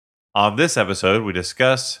On this episode, we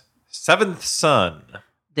discuss Seventh Son.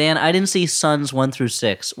 Dan, I didn't see Sons 1 through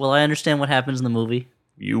 6. Will I understand what happens in the movie?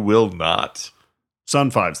 You will not. Son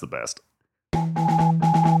 5's the best.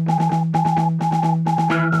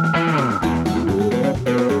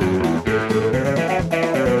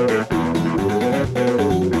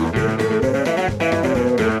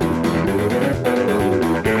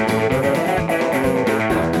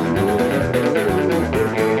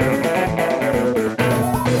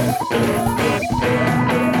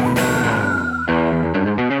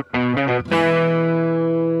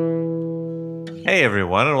 Hey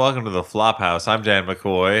everyone, and welcome to the Flophouse. I'm Dan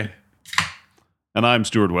McCoy. And I'm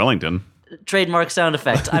Stuart Wellington. Trademark sound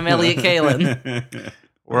effect. I'm Elliott Kalin.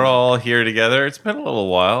 We're all here together. It's been a little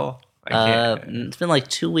while. It's been like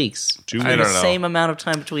 2 weeks. I don't know. Same amount of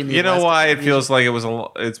time between the. You know why it feels like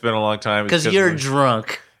it's been a long time? Because you're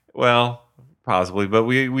drunk. Well, possibly, but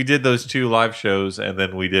we did those 2 live shows, and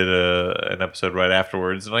then we did an episode right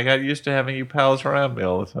afterwards, and I got used to having you pals around me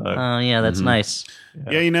all the time. Oh, yeah, that's nice.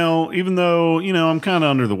 Yeah, even though, I'm kind of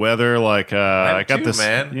under the weather, like, I got too, this.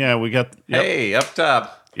 Man. Yeah, we got. Yep. Hey, up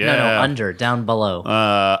top. Yeah. No, under, down below.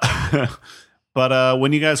 But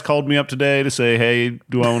when you guys called me up today to say, hey,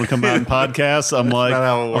 do I want to come out and podcast? I'm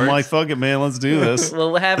like, fuck it, man, let's do this.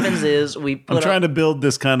 Well, what happens is I'm trying to build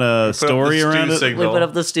this kind of story around it. We put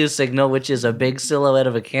up the stew signal, which is a big silhouette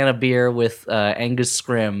of a can of beer with Angus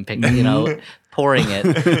scrim, pouring it.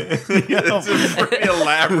 It's a pretty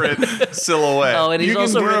elaborate silhouette. Oh, and he's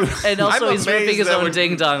he's ripping his own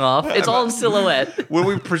ding dong off. It's all in silhouette. When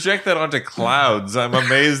we project that onto clouds, I'm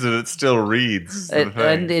amazed that it still reads. It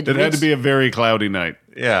had to be a very cloudy night.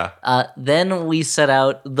 Yeah. Then we set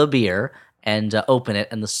out the beer and open it,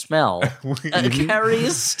 and the smell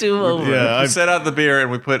carries stew over. Yeah, we set out the beer, and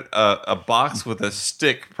we put a box with a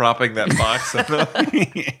stick propping that box.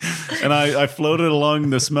 And I floated along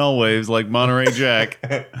the smell waves like Monterey Jack.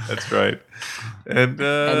 That's right. And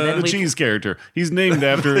then the cheese character. He's named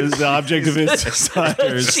after his object of his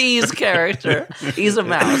desires. The cheese character. He's a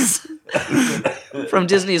mouse. From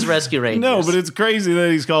Disney's Rescue Rangers. No, but it's crazy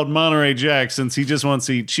that he's called Monterey Jack since he just wants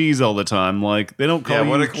to eat cheese all the time. Like they don't call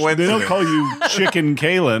you Chicken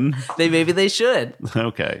Kalin. Maybe they should.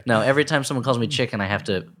 Okay. No, every time someone calls me chicken, I have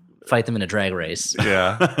to fight them in a drag race.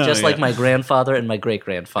 Yeah. Just like my grandfather and my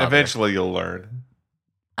great-grandfather. Eventually you'll learn.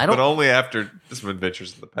 But only after some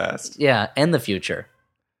adventures in the past. Yeah, and the future.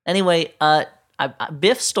 Anyway,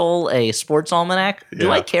 Biff stole a sports almanac. Yeah.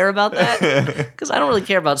 Do I care about that? Because I don't really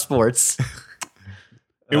care about sports.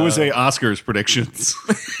 It was a Oscars predictions.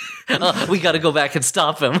 We got to go back and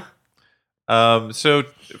stop him. So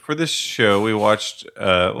for this show, we watched.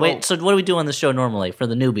 Wait, so what do we do on the show normally for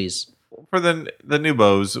the newbies? For the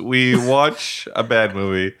newbos, we watch a bad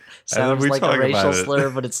movie. Sounds and we like talk a racial about slur,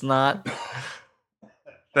 but it's not.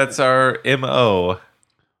 That's our MO.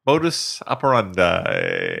 Modus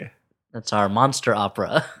operandi. That's our monster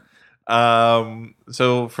opera.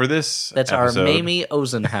 So for this That's episode, our Mamie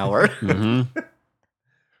Eisenhower. Mm-hmm.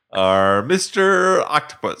 Our Mr.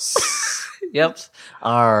 Octopus. Yep.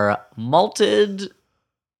 Our malted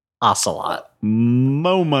ocelot.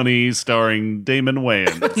 Mo Money starring Damon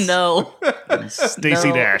Wayans. No.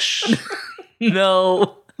 Stacey Dash.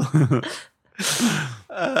 No.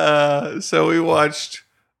 So we watched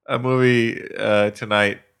a movie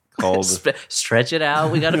tonight called Stretch It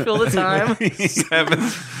Out. We got to fill the time.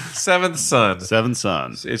 Seventh Son. Seven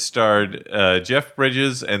Sons. It starred Jeff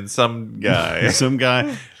Bridges and some guy. Some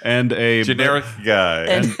guy and a generic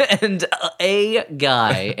guy. And a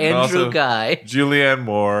guy. Andrew Guy. Julianne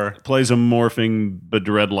Moore. Plays a morphing,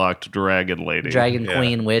 bedreadlocked dragon lady. Dragon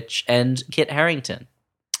Queen Witch. And Kit Harington.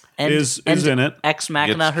 And, is in it. Ex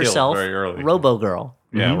Machina herself. Robo Girl.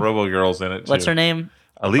 Yeah, Robo Girl's in it too. What's her name?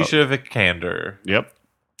 Alicia Vikander. Yep.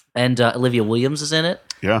 And Olivia Williams is in it.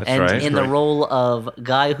 Yeah, that's and right. In the role of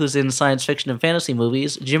guy who's in science fiction and fantasy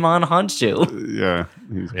movies, Jimon Hansu. Yeah,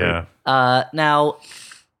 he's good. Now,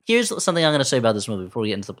 here's something I'm going to say about this movie before we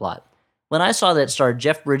get into the plot. When I saw that it starred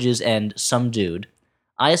Jeff Bridges and some dude,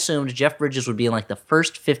 I assumed Jeff Bridges would be in like the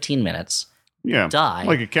first 15 minutes. Yeah, die.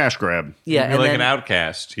 Like a cash grab. Yeah, and like an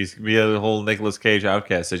outcast. He's be a whole Nicolas Cage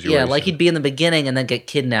outcast situation. Yeah, like he'd be in the beginning and then get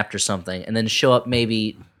kidnapped or something, and then show up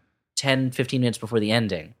maybe 10, 15 minutes before the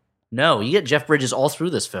ending. No, you get Jeff Bridges all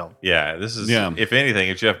through this film. Yeah, this is, if anything,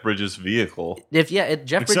 a Jeff Bridges vehicle. Jeff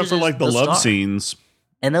Except Bridges for like the love star. Scenes.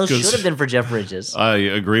 And those should have been for Jeff Bridges. I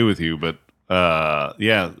agree with you, but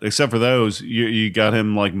except for those, you got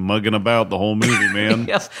him like mugging about the whole movie, man.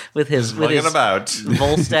 Yes, with his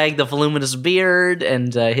Volstagg, the voluminous beard,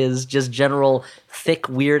 and his just general thick,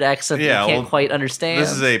 weird accent that you can't quite understand.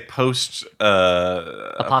 This is a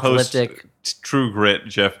post-apocalyptic True Grit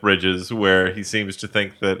Jeff Bridges, where he seems to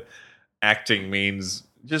think that acting means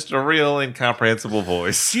just a real incomprehensible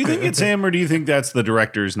voice. Do you think it's him, or do you think that's the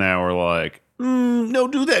directors now are like, no,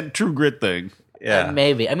 do that True Grit thing? Yeah.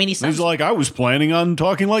 Maybe. I mean, he's like, I was planning on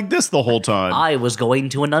talking like this the whole time. I was going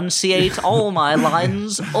to enunciate all my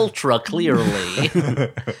lines ultra clearly.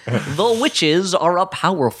 The witches are a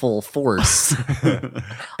powerful force.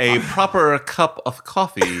 A proper cup of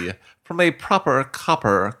coffee from a proper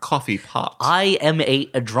copper coffee pot. I am a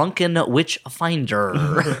drunken witch finder.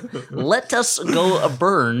 Let us go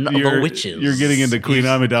burn the witches. You're getting into Queen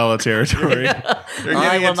Amidala territory.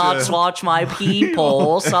 I will not watch my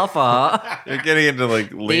people suffer. You're getting into like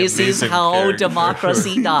Liam This is Neeson how character.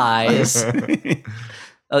 democracy dies. Liam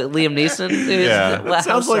Neeson? Yeah.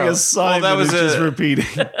 Sounds like a sign that was just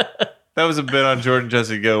repeating. That was a bit on Jordan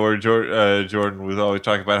Jesse Go where Jordan was always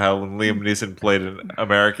talking about how when Liam Neeson played an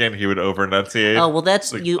American, he would over-enunciate. Oh, well,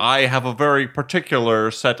 that's like, you. I have a very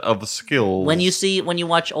particular set of skills. When you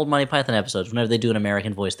watch old Monty Python episodes, whenever they do an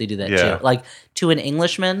American voice, they do that too. Like to an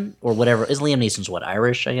Englishman or whatever, is Liam Neeson's what,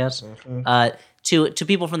 Irish, I guess? Mm-hmm. To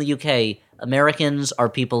people from the UK, Americans are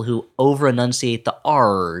people who over-enunciate the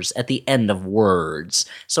R's at the end of words.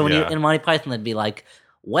 So when you in Monty Python, they'd be like,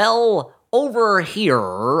 well, over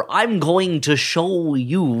here, I'm going to show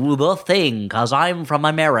you the thing because I'm from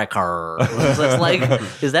America. So it's like,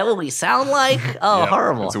 is that what we sound like? Oh,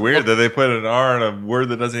 horrible. It's weird that they put an R in a word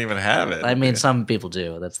that doesn't even have it. I mean, some people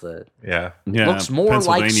do. That's the... Yeah. Looks more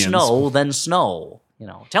like snow than snow. You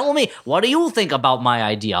know, tell me, what do you think about my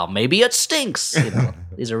idea? Maybe it stinks. You know,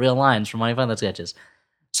 these are real lines from Monty Python sketches.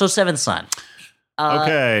 So, Seventh Son.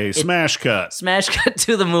 Smash cut. Smash cut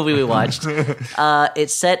to the movie we watched.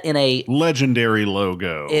 It's set in a legendary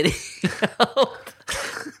logo.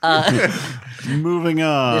 Moving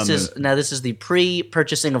on. This is the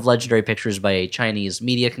pre-purchasing of Legendary Pictures by a Chinese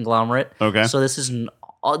media conglomerate. Okay. So this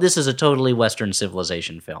is a totally Western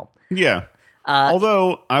civilization film. Yeah.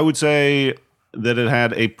 Although I would say that it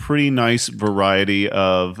had a pretty nice variety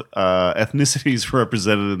of ethnicities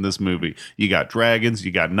represented in this movie. You got dragons,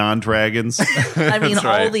 you got non-dragons. I mean,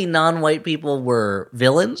 all the non-white people were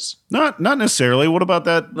villains. Not necessarily. What about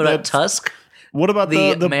that? What about Tusk? What about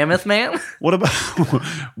the Mammoth Man? What about?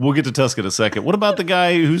 We'll get to Tusk in a second. What about the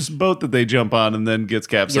guy whose boat that they jump on and then gets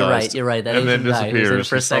capsized? You're right. That and Asian then guy who's in it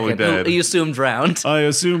for a second. Who you assume drowned. I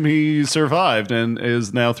assume he survived and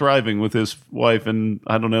is now thriving with his wife and,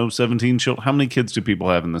 I don't know, 17 children. How many kids do people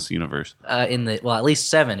have in this universe? At least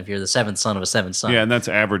 7 if you're the seventh son of a seventh son. Yeah, and that's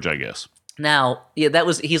average, I guess. Now,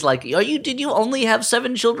 he's like, did you only have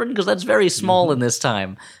 7 children? Because that's very small in this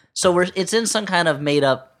time. So it's in some kind of made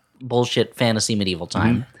up bullshit fantasy medieval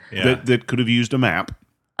time. That could have used a map.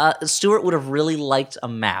 Stuart would have really liked a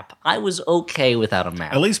map. I was okay without a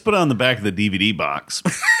map. At least put it on the back of the DVD box,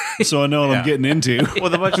 so I know what I'm getting into.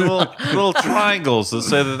 With a bunch of little triangles that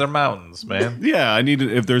say that they're mountains, man. Yeah, I need.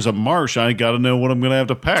 If there's a marsh, I got to know what I'm going to have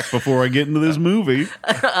to pack before I get into this movie.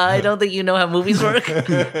 I don't think you know how movies work.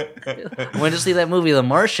 I went to see that movie, The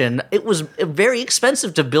Martian. It was very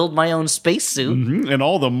expensive to build my own spacesuit. Mm-hmm. And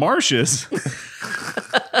all the marshes.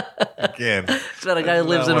 Again. It's about a guy who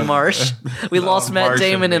lives in a marsh. We lost Matt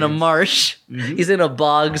Damon in a marsh. Mm-hmm. He's in a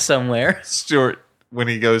bog somewhere. Stuart, when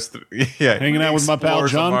he goes through, hanging out with my pal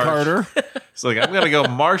John Carter. It's like, I'm going to go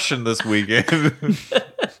Martian this weekend.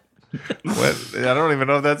 What? I don't even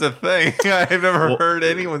know if that's a thing. I've never heard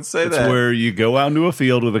anyone say that. It's where you go out into a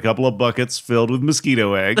field with a couple of buckets filled with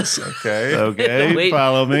mosquito eggs. Okay, Wait.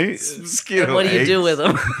 follow me. Mosquito What do you do with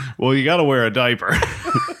them? Well, you got to wear a diaper.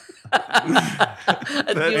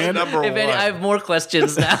 That's number one. I have more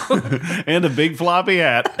questions now. And a big floppy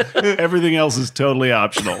hat. Everything else is totally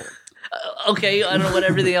optional. Okay, I don't know what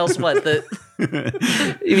everything else was.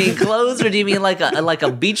 You mean clothes, or do you mean like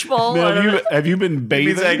a beach ball? Now, have you been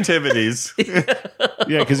bathing? These activities.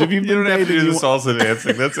 Yeah, because if you've You been don't have to bathing, do the salsa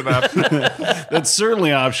dancing. That's an option. that's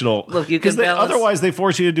certainly optional. Look, you can balance. Otherwise, they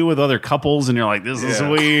force you to do with other couples, and you're like, "This is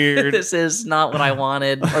weird. This is not what I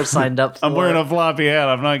wanted or signed up for." I'm wearing a floppy hat.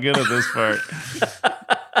 I'm not good at this part."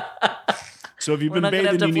 So if you've been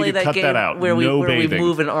bathing, you need to cut that out. Where we bathing.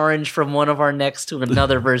 move an orange from one of our necks to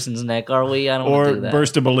another person's neck, are we? I don't want to do that. Or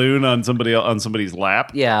burst a balloon on somebody's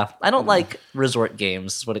lap. Yeah, I don't like resort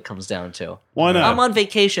games. Is what it comes down to. Why not? I'm on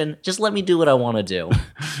vacation. Just let me do what I want to do.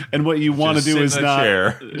 And what you want to do is not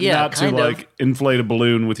to inflate a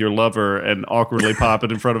balloon with your lover and awkwardly pop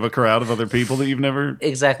it in front of a crowd of other people that you've never.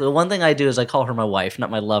 Exactly. One thing I do is I call her my wife,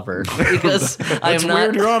 not my lover, because That's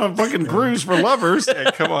weird. You're on a fucking cruise for lovers.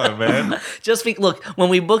 Yeah, come on, man. Look, when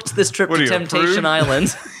we booked this trip to Temptation approved?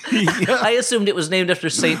 Island, I assumed it was named after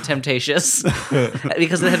Saint Temptatious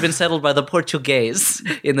because it had been settled by the Portuguese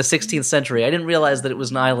in the 16th century. I didn't realize that it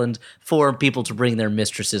was an island for people to bring their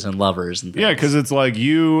mistresses and lovers. And things. Yeah, because it's like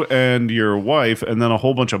you and your wife, and then a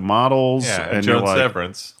whole bunch of models, and Joan like,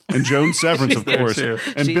 Severance. and Joan Severance, of course, too.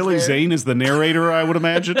 and She's Billy there. Zane is the narrator, I would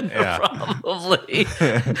imagine. Yeah. Probably.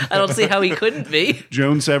 I don't see how he couldn't be.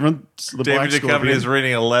 Joan Severance, the Black David Duchovny Scorpion. is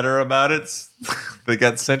reading a letter about it that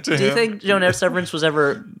got sent to him. Do you think Joan F. Severance was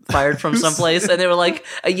ever fired from someplace and they were like,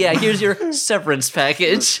 yeah, here's your severance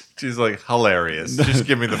package? She's like, hilarious. Just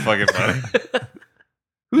give me the fucking money.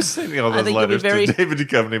 Who's sending all those think you'll be letters very- to David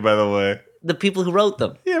Duchovny, by the way? The people who wrote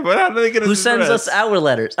them. Yeah, but how are they going to Who sends us our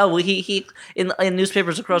letters? Oh, well, he in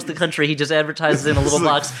newspapers across the country, he just advertises in a little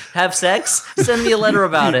box, have sex? Send me a letter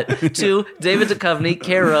about it to David Duchovny,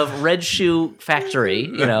 care of Red Shoe Factory,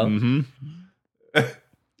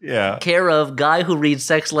 Yeah. care of guy who reads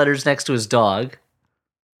sex letters next to his dog.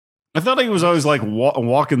 I thought he was always like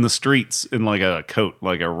walking the streets in like a coat,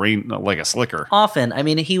 like a slicker. Often. I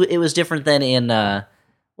mean, it was different than in,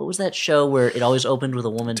 what was that show where it always opened with a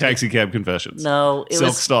woman? Taxi Cab Confessions. No, it Silk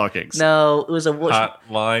was... Stockings. No, it was a...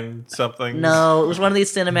 Hotline something? No, it was one of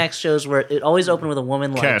these Cinemax shows where it always opened with a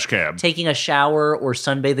woman like Cash Cab. taking a shower or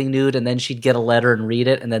sunbathing nude, and then she'd get a letter and read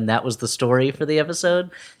it, and then that was the story for the episode.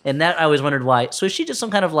 And that I always wondered why. So is she just some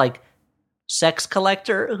kind of like sex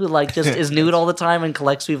collector who like just is nude all the time and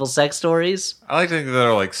collects people's sex stories? I like to think that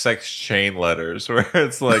are like sex chain letters where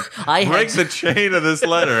it's like, I break had- the chain of this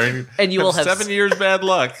letter And you will have 7 years bad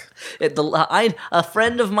luck. A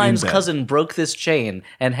friend of mine's Indeed. cousin broke this chain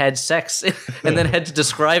and had sex and then had to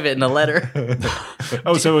describe it in a letter.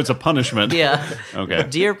 Oh, so it's a punishment. Yeah. Okay.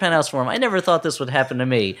 Dear Penthouse Forum, I never thought this would happen to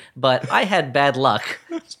me, but I had bad luck.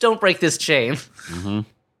 Don't break this chain.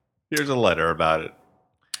 Here's a letter about it.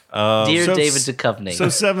 Dear so- David Duchovny. so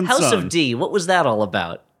Seventh House Son. of D, what was that all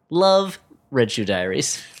about? Love, Red Shoe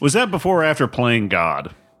Diaries. Was that before or after Playing God?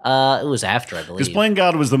 It was after, I believe. Because Playing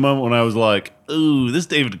God was the moment when I was like, ooh, this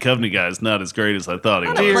David Duchovny guy is not as great as I thought he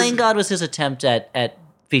was. Playing God was his attempt at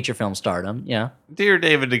feature film stardom, yeah. Dear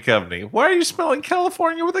David Duchovny, why are you spelling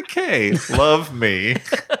California with a K? Love me.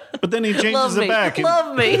 But then he changes Love it me, back. and-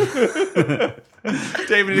 love me.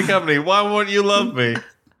 David Duchovny, why won't you love me?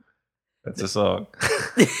 That's a song.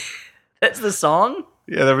 That's the song?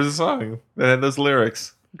 Yeah, there was a song that had those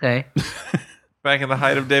lyrics. Okay. Back in the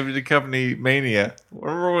height of David Duchovny mania.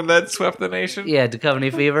 Remember when that swept the nation? Yeah,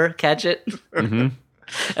 Duchovny fever, catch it.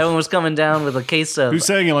 Everyone was coming down with a case of Who's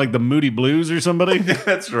saying it like the Moody Blues or somebody?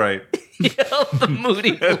 That's right. the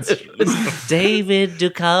Moody Blues. David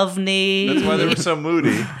Duchovny. That's why they were so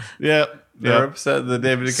moody. Yep. They were Yep. upset that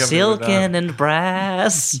David Duchovny Silken and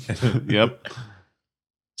brass. Yep.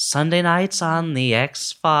 Sunday nights on the Yep.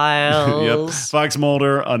 X-Files. Fox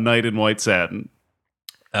Mulder, A Night in White Satin.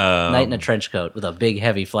 Night in a trench coat with a big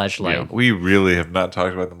heavy flashlight. We really have not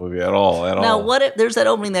talked about the movie at all. Now, what if there's that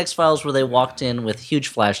opening in the X-Files where they walked in with huge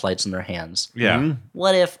flashlights in their hands? Yeah. Mm-hmm.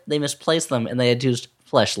 What if they misplaced them and they had used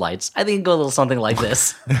flashlights? I think it'd go a little something like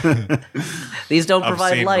this. These don't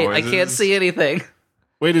provide Obscene light. I noises. can't see anything.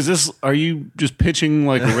 Wait, are you just pitching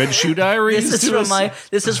like Red Shoe Diaries?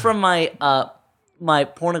 This is from my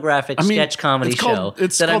pornographic sketch comedy show.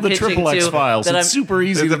 It's that called I'm the pitching Triple X to- Files. that It's I'm- super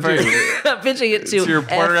easy to do. I'm pitching it to It's your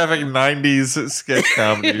pornographic 90s sketch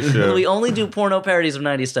comedy show. We only do porno parodies of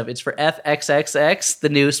 90s stuff. It's for FXXX, the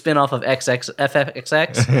new spin-off of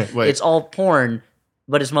FXXX. Wait. It's all porn,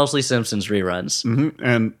 but it's mostly Simpsons reruns.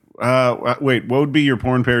 And wait, what would be your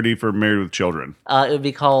porn parody for Married with Children? It would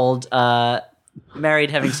be called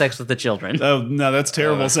Married Having Sex with the Children. Oh no, that's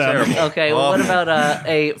terrible sounding. Okay, well, what about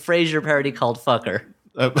a Frasier parody called Fucker?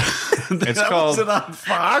 It's called Was it on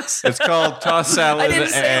Fox? It's called Toss Salad I didn't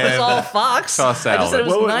say it was all Fox. Toss I just said it salad.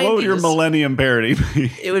 was What would your 90s. Millennium parody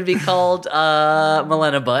be? It would be called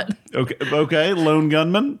Millennia Butt. Okay, Lone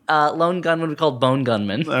Gunman. Lone Gunman would be called Bone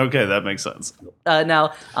Gunman. Okay, that makes sense.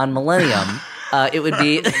 Now, on Millennium, it would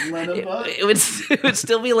be it would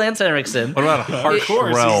still be Lance Henriksen. What about Harsh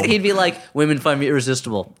Realm? He'd be like, "Women find me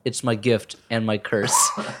irresistible. It's my gift and my curse."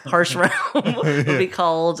 Harsh Realm would be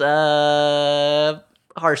called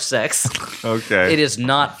Harsh Sex. Okay. It is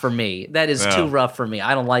not for me. That is Yeah. too rough for me.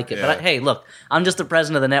 I don't like it. Yeah. But hey, look, I'm just the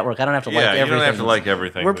president of the network. I don't have to like Yeah, you everything. don't have to like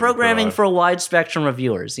everything. We're that you put programming on. for a wide spectrum of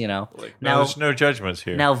viewers. You know. No, Now, there's no judgments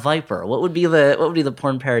here. now Viper. What would be the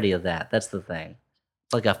porn parody of that? That's the thing.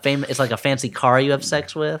 It's like a fancy car you have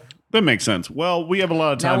sex with. That makes sense. Well, we have a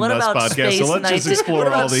lot of Now, time what in this about podcast, Space so let's just 19 explore what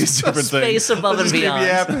about all these different Space things. Above and Just keep Beyond.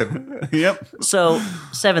 yapping. Yep. So,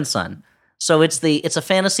 Seventh Son. So it's a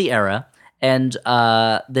fantasy era, And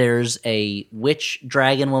there's a witch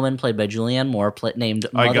dragon woman played by Julianne Moore named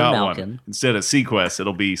Mother Malkin. One. Instead of Sequest,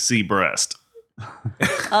 it'll be Sea Breast.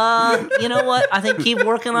 You know what? I think keep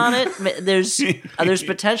working on it. There's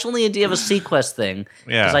potentially the idea of a Sequest thing.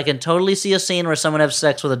 Yeah. Because I can totally see a scene where someone has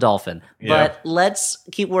sex with a dolphin. Yeah. But let's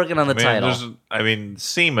keep working on the title.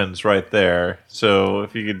 Semen's right there. So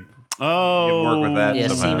if you could work with that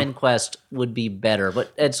somehow. Semen Quest would be better.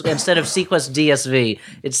 But it's instead of Sequest DSV,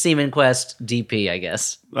 it's Semen Quest DP, I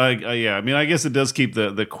guess. Yeah, I mean, I guess it does keep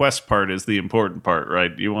the quest part is the important part,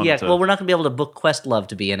 right? You want well, we're not going to be able to book Questlove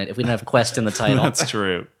to be in it if we don't have Quest in the title. That's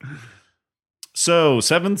true. So,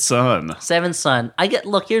 Seventh Son. Seventh Son.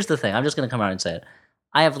 Look, here's the thing. I'm just going to come out and say it.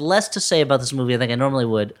 I have less to say about this movie than I normally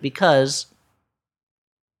would because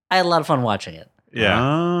I had a lot of fun watching it. Yeah.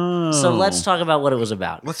 Oh. So let's talk about what it was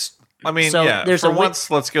about. Let's go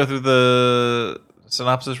through the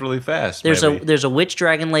synopsis really fast. There's a witch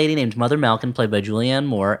dragon lady named Mother Malkin, played by Julianne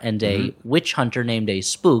Moore, and a witch hunter named a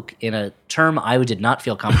spook, in a term I did not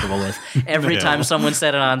feel comfortable with every time someone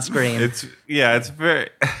said it on screen. It's very...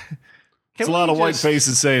 It's a lot of white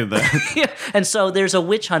faces saying that. Yeah. And so there's a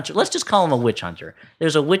witch hunter. Let's just call him a witch hunter.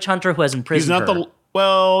 There's a witch hunter who has imprisoned her.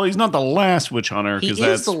 He's not the last witch hunter. He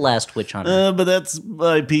is the last witch hunter. But that's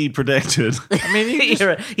IP protected. I mean,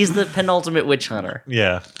 he's the penultimate witch hunter.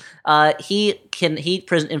 Yeah. He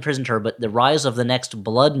imprisoned her, but the rise of the next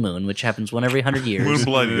blood moon, which happens one every 100 years. Moon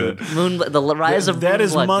Bloodgood. The rise of that Moon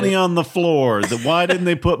is money on the floor. Why didn't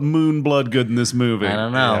they put Moon Bloodgood in this movie? I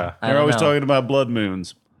don't know. Yeah. They're always talking about blood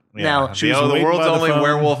moons. Yeah. Now, the world's only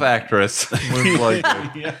werewolf actress. Moon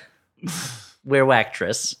Bloodgood. Yeah.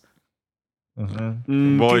 Werewactress. Boy, keep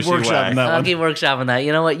workshopping that I'll one. keep workshopping that.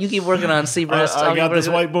 You know what? You keep working on Seabreast. I got this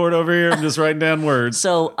whiteboard over here. I'm just writing down words.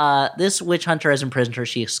 So this witch hunter has imprisoned her.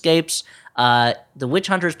 She escapes. The witch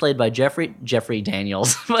hunter is played by Jeffrey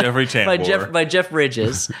Daniels. Jeffrey Tambor. by Jeff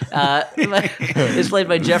Bridges. Is played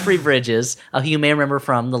by Jeffrey Bridges, who you may remember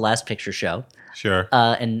from The Last Picture Show. Sure.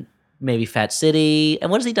 And maybe Fat City. And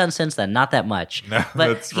what has he done since then? Not that much. No, but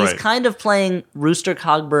that's he's right. kind of playing Rooster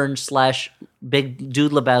Cogburn / Big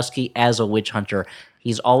Dude Lebowski as a witch hunter.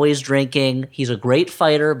 He's always drinking. He's a great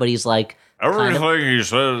fighter, but he's like everything he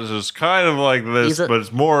says is kind of like this, but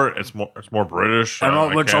it's more British.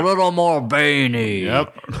 It's a little more veiny.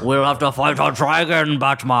 Yep. We'll have to fight a dragon,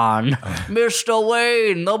 Batman. Mr.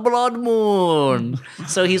 Wayne, the Blood Moon.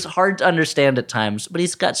 So he's hard to understand at times, but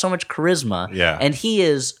he's got so much charisma. Yeah. And he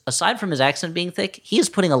is, aside from his accent being thick, he is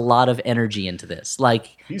putting a lot of energy into this.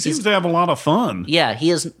 Like He seems to have a lot of fun. Yeah, he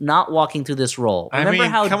is not walking through this role. Remember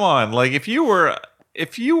how? Come on, like if you were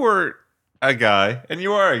a guy, and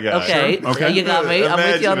you are a guy. Okay, Sure. Okay. You got me. I'm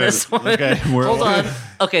with you on this one. Okay, Hold on.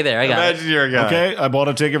 Okay, there, I got Imagine you're a guy. Okay, I bought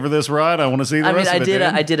a ticket for this ride. I want to see the rest of it.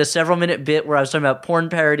 I did a several minute bit where I was talking about porn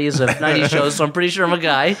parodies of 90s shows, so I'm pretty sure I'm a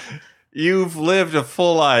guy. You've lived a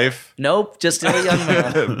full life. Nope, just still a young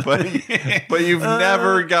man. but you've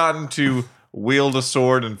never gotten to wield a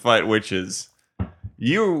sword and fight witches.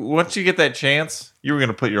 Once you get that chance, you were going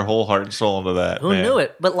to put your whole heart and soul into that. Who knew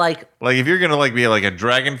it? But like if you're going to be like a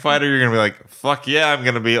dragon fighter, you're going to be like, fuck yeah,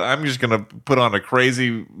 I'm just going to put on a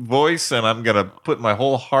crazy voice and I'm going to put my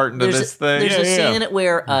whole heart into this thing. There's a scene in it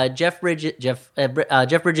where Jeff Bridges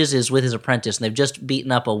is with his apprentice and they've just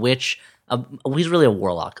beaten up a witch. He's really a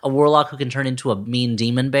warlock who can turn into a mean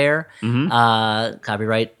demon bear.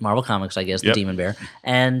 Copyright Marvel Comics, I guess, the demon bear.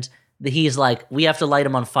 And he's like, we have to light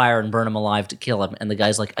him on fire and burn him alive to kill him. And the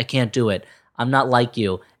guy's like, I can't do it. I'm not like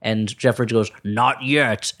you. And Jeff Bridges goes, not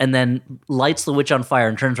yet. And then lights the witch on fire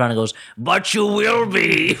and turns around and goes, but you will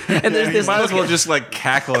be. And there's this. You might as well just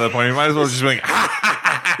cackle at that point. You might as well just be like,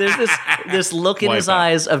 there's this look in his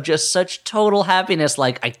eyes of just such total happiness.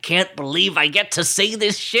 Like, I can't believe I get to say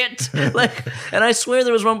this shit. And I swear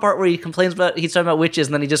there was one part where he's talking about witches,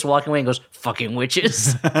 and then he just walking away and goes, fucking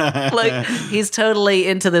witches. He's totally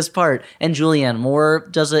into this part. And Julianne Moore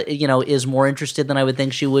is more interested than I would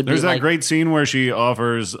think she would be. There's that great scene where she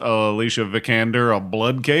offers Alicia Vikander a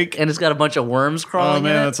blood cake. And it's got a bunch of worms crawling in it.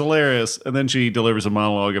 Oh, man, that's hilarious. And then she delivers a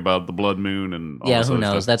monologue about the blood moon and all this who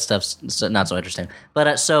knows? That stuff's not so interesting.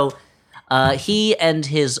 But so he and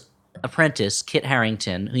his apprentice, Kit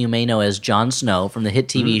Harington, who you may know as Jon Snow from the hit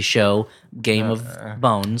TV show Game of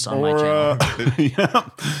Bones on my channel.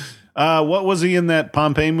 What was he in that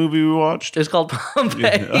Pompeii movie we watched? It was called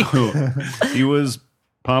Pompeii. He was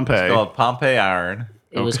Pompeii. It's called Pompeii Iron.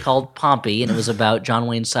 It was called Pompey, and it was about John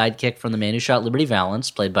Wayne's sidekick from The Man Who Shot Liberty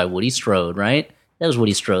Valance, played by Woody Strode, right? That was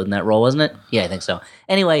Woody Strode in that role, wasn't it? Yeah, I think so.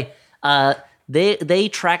 Anyway, they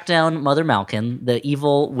track down Mother Malkin, the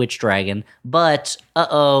evil witch dragon, but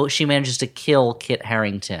she manages to kill Kit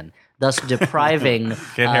Harington. thus depriving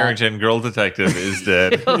Kit Harington, girl detective, is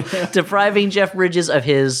dead. depriving Jeff Bridges of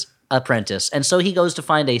his apprentice. And so he goes to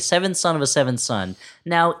find a seventh son of a seventh son.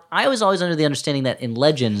 Now, I was always under the understanding that in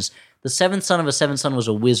Legends, the seventh son of a seventh son was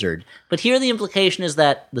a wizard. But here the implication is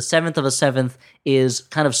that the seventh of a seventh is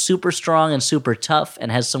kind of super strong and super tough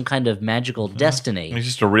and has some kind of magical destiny. He's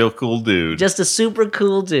just a real cool dude. Just a super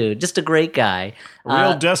cool dude. Just a great guy.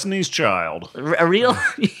 Real Destiny's Child. A real...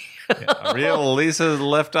 A real Lisa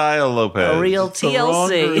Left Eye Lopez. A real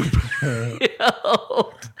TLC.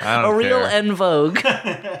 A real care. En Vogue.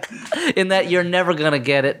 In that you're never going to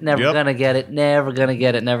get it, never Yep. going to get it, never going to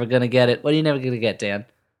get it, never going to get it. What are you never going to get, Dan?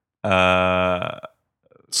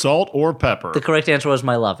 Salt or pepper? The correct answer was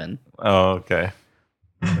my lovin'. Oh, okay.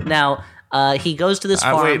 Now, he goes to this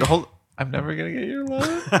farm. Wait, hold. I'm never gonna get your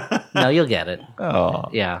love. No, you'll get it. Oh,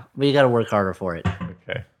 Yeah, but you got to work harder for it.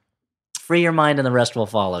 okay. Free your mind and the rest will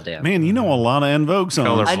follow, Dan. Man, you know a lot of En Vogue songs.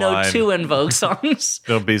 Color- I know blind. 2 En Vogue songs.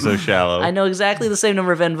 Don't be so shallow. I know exactly the same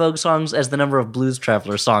number of En Vogue songs as the number of Blues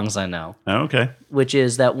Traveler songs I know, Okay. which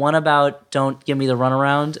is that one about Don't Give Me the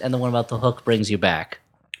Runaround and the one about The Hook Brings You Back.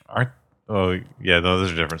 Oh, yeah, no,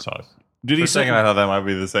 those are different songs. Did For he a second, sing? I thought that might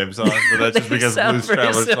be the same song, but that's just They because sound Blues very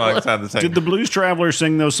Traveler similar. songs sound the same. Did the Blues Traveler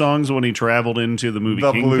sing those songs when he traveled into the movie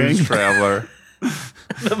The King Blues King? Traveler.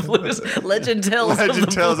 The blues Legend tells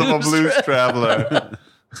Legend tells of a blues traveler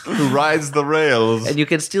who rides the rails. And you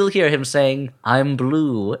can still hear him saying, "I'm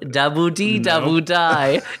blue, dabu dee dabu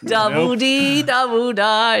die, dabu dee dabu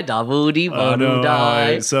die, dabu dee Oh, dabu no,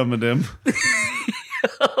 die." I summoned him.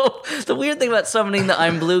 The weird thing about summoning the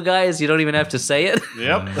 "I'm blue" guy is you don't even have to say it.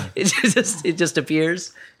 Yep. It just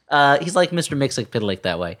appears. He's like Mr. Mixik-Piddlik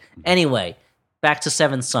that way. Anyway, back to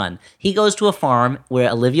Seventh Son. He goes to a farm where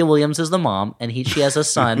Olivia Williams is the mom, and she has a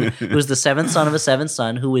son who's the seventh son of a seventh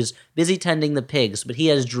son who is busy tending the pigs, but he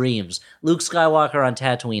has dreams. Luke Skywalker on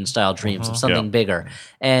Tatooine style dreams of something Yeah. bigger.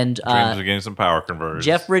 And Dreams of getting some power converters.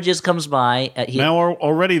 Jeff Bridges comes by. Now,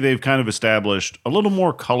 already they've kind of established a little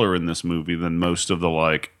more color in this movie than most of the,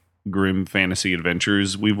 like, grim fantasy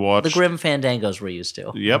adventures we've watched. the Grim Fandangos we're used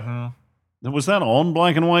to. Yep. Was that all in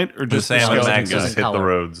black and white? Or The just Sam and skeleton Max guy? just hit the color.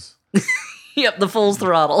 roads. Yep, the full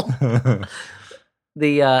throttle.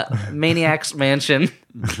 The Maniac's Mansion.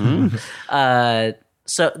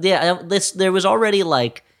 So yeah, there was already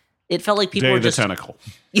like it felt like people Day were of the just Tentacle.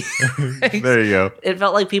 There you go. it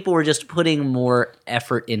felt like people were just putting more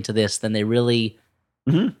effort into this than they really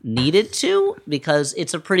needed to, because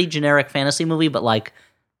it's a pretty generic fantasy movie, but like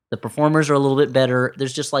the performers are a little bit better.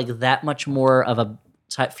 There's just like that much more of a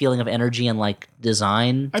type feeling of energy and like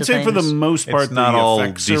design. I'd say for the most part, It's not the all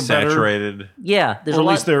effects are better. desaturated. Yeah, there's Or a at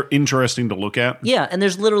lot. least they're interesting to look at. Yeah, and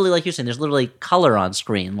there's literally, like you're saying, there's literally color on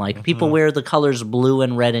screen. Like, people wear the colors blue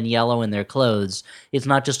and red and yellow in their clothes. It's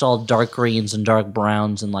not just all dark greens and dark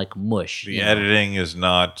browns and, like, mush. The you know? editing is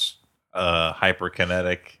not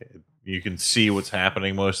hyperkinetic. You can see what's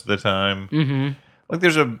happening most of the time. Mm-hmm. Like,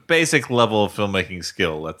 there's a basic level of filmmaking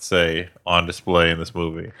skill, let's say, on display in this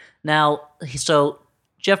movie. Now, so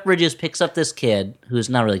Jeff Bridges picks up this kid, who's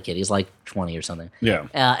not really a kid, he's like 20 or something, Yeah.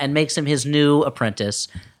 and makes him his new apprentice.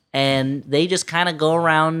 And they just kind of go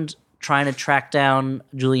around trying to track down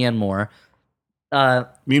Julianne Moore.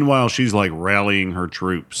 Meanwhile, she's like rallying her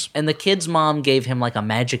troops. And the kid's mom gave him like a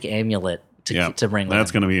magic amulet to bring with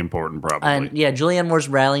That's him. going to be important, probably. And yeah, Julianne Moore's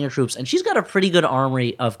rallying her troops, and she's got a pretty good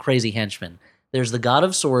armory of crazy henchmen. There's the God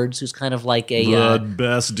of Swords, who's kind of like a the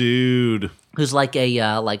best dude. who's like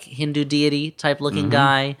a like Hindu deity type looking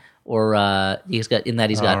guy, or he's got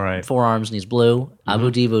All right. 4 arms and he's blue. Abu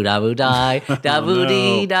dibu dabu die, dabu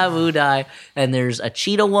dee dabu die. And there's a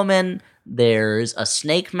cheetah woman. There's a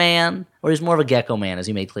snake man, or he's more of a gecko man, as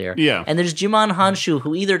you made clear. Yeah. And there's Jimon Hanshu,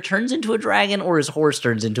 who either turns into a dragon or his horse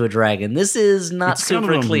turns into a dragon. This is not It's super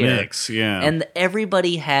kind of a clear. mix, yeah. And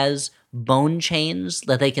everybody has bone chains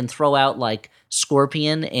that they can throw out, like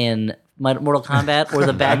Scorpion in Mortal Kombat, or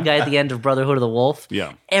the bad guy at the end of Brotherhood of the Wolf.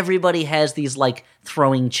 Yeah. Everybody has these like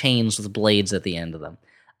throwing chains with blades at the end of them.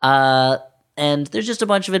 And there's just a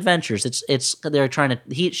bunch of adventures. They're trying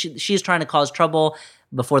to she's trying to cause trouble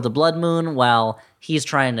before the blood moon, while he's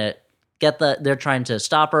trying to they're trying to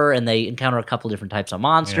stop her, and they encounter a couple different types of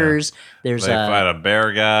monsters. There's They fight a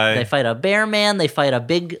bear guy. they fight a bear man. They fight a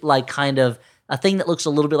big, like, kind of a thing that looks a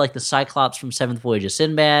little bit like the Cyclops from Seventh Voyage of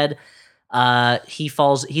Sinbad. He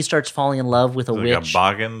starts falling in love with a like witch. a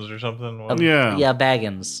Boggins or something. What? Yeah. Yeah,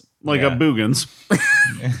 Baggins. Like Yeah. a Boogans.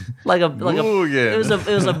 Boogan. it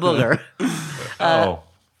was a booger. Oh.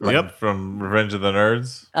 Yep. From Revenge of the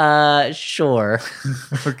Nerds? Sure.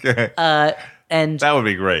 Okay. And That would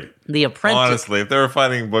be great. the apprentice. Honestly, if they were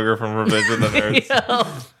fighting Booger from Revenge of the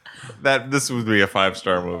Nerds, this would be a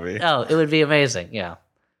 5-star movie. Oh, it would be amazing. Yeah.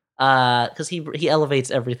 Because he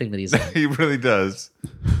elevates everything that he's in. He really does.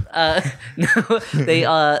 No,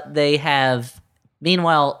 they have.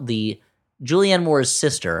 Meanwhile, the Julianne Moore's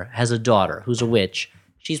sister has a daughter who's a witch.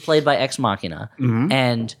 She's played by Ex Machina,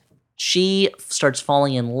 and she starts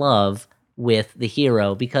falling in love with the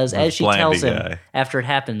hero because, as she tells him after it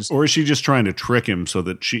happens, or is she just trying to trick him so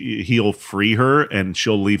that he'll free her and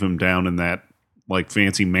she'll leave him down in that like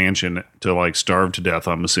fancy mansion to like starve to death?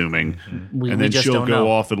 I'm assuming, and then she'll go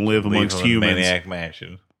off and live amongst humans. Maniac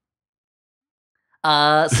Mansion.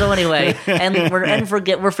 So anyway, and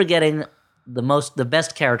we're forgetting the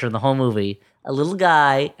best character in the whole movie, a little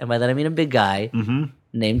guy, and by that I mean a big guy,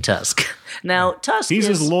 named Tusk. Now, Tusk he's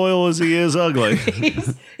as loyal as he is ugly.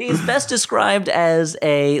 he's best described as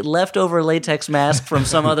a leftover latex mask from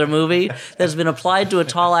some other movie that's been applied to a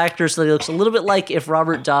tall actor so that he looks a little bit like if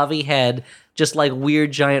Robert Davi had just like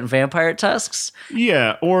weird giant vampire tusks.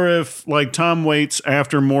 Yeah, or if like Tom Waits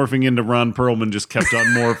after morphing into Ron Perlman just kept on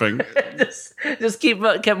morphing. just kept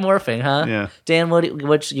morphing, huh? Yeah. Dan,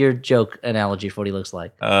 what's your joke analogy for what he looks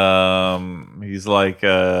like? He's like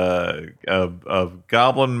a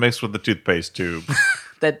goblin mixed with the toothpaste tube.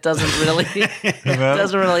 That doesn't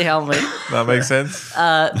really help me. That makes sense.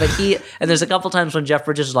 But there's a couple times when Jeff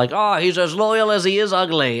Bridges is like, "Oh, he's as loyal as he is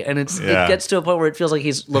ugly," and it gets to a point where it feels like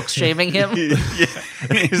he's looks shaming him.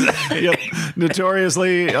 Yep.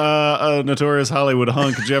 Notoriously, notorious Hollywood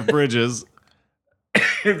hunk Jeff Bridges.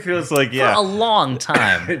 It feels like for a long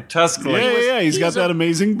time. Tusk, he's got that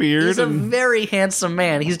amazing beard. He's a very handsome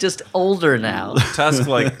man. He's just older now. Tusk,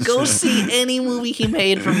 like go see any movie he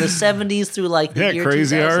made from the 70s through like the year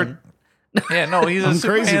Crazy 2000. Art. Yeah, no, he's I'm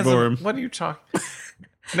crazy handsome. for him. What are you talking?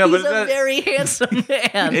 No, he's a very handsome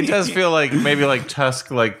man. It does feel like maybe like Tusk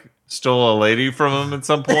like stole a lady from him at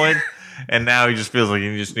some point. And now he just feels like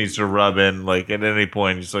he just needs to rub in, like, at any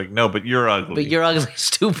point. He's like, no, but you're ugly. But you're ugly,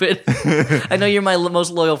 stupid. I know you're my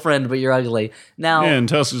most loyal friend, but you're ugly. Now, and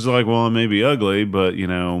Tusk is like, well, I may be ugly, but, you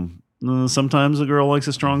know, sometimes a girl likes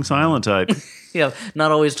a strong, silent type. Yeah,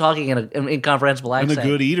 not always talking in an incomprehensible accent. And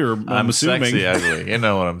a good eater, I'm assuming. Sexy ugly. You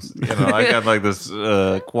know what I got like this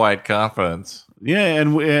quiet confidence. Yeah,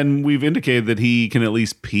 and we've indicated that he can at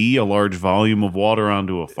least pee a large volume of water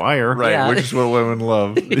onto a fire. Right, which is what women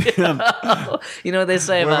love. You know what they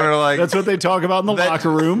say women are like, that's what they talk about in the locker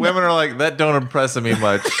room. Women are like, that don't impress me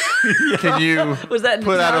much. Can you put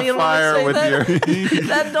out a fire with your...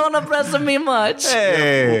 That don't impress me much.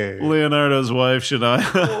 Hey. Leonardo's wife, should I?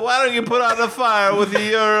 Well, why don't you put out a fire with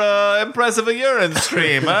your impressive urine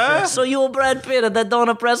stream, huh? So you Brad Pitt, that don't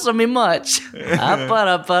impress me much.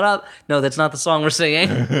 No, that's not the song we're singing.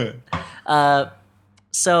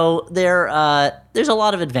 So there's a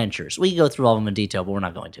lot of adventures. We can go through all of them in detail, but we're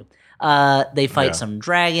not going to. They fight some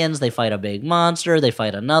dragons. They fight a big monster. They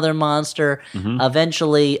fight another monster.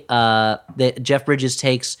 Eventually, Jeff Bridges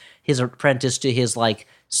takes his apprentice to his like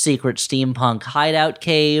secret steampunk hideout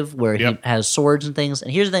cave where he has swords and things. And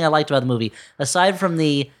here's the thing I liked about the movie. Aside from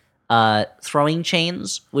the throwing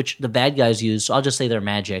chains, which the bad guys use, so I'll just say they're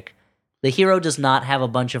magic, the hero does not have a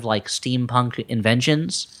bunch of like steampunk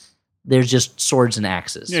inventions. There's just swords and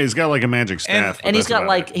axes. Yeah, he's got like a magic staff. And he's got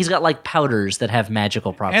like powders that have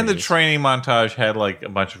magical properties. And the training montage had like a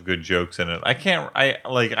bunch of good jokes in it.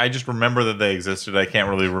 I just remember that they existed. I can't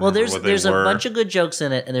really remember what they were. There's a bunch of good jokes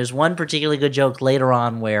in it, and there's one particularly good joke later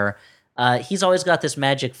on where he's always got this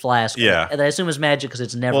magic flask. Yeah. And I assume it's magic because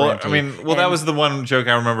it's never empty. That was the one joke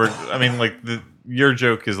I remember. I mean, like your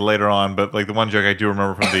joke is later on, but like the one joke I do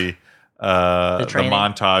remember from the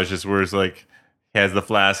montage is where it's like he has the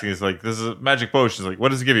flask and he's like, this is a magic potion. He's like, what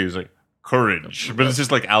does it give you? He's like, courage. But it's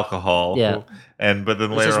just like alcohol. Yeah. But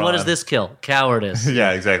then later on, what does this kill? Cowardice.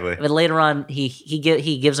 Yeah, exactly. But later on, he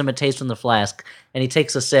gives him a taste from the flask, and he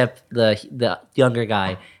takes a sip. The younger guy,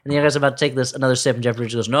 and the younger guy's about to take another sip, and Jeff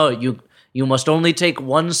Bridges goes, "No, you must only take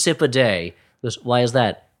one sip a day." He goes, "Why is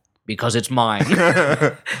that?" Because it's mine.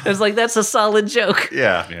 It's like, that's a solid joke.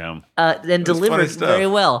 Yeah. And delivered very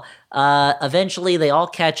well. Eventually, they all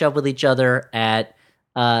catch up with each other at.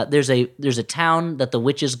 There's a town that the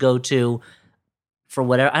witches go to for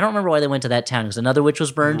whatever. I don't remember why they went to that town because another witch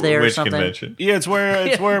was burned there or something. Convention. Yeah, it's where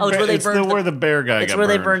the bear guy. It's where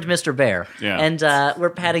they burned Mr. Bear. Yeah. And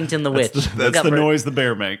we're Paddington the Witch. That's the noise the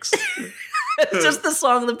bear makes. It's just the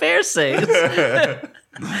song the bear sings.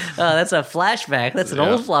 That's a flashback. That's an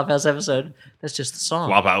old Flophouse episode. That's just the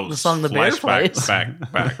song. Flophouse. The song the bear plays.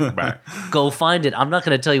 Back. Go find it. I'm not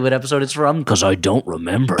going to tell you what episode it's from because I don't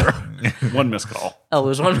remember. One missed call. Oh, it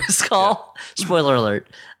was one missed call? Spoiler alert.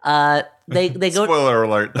 They go. Spoiler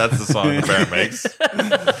alert. That's the song the bear makes.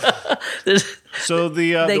 So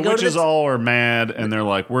the witches all are mad, and they're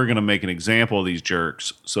like, "We're going to make an example of these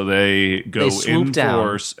jerks." So they go in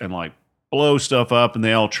force and like blow stuff up, and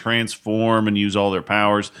they all transform and use all their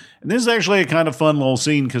powers. And this is actually a kind of fun little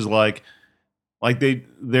scene because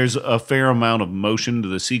there's a fair amount of motion to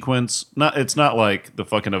the sequence. It's not like the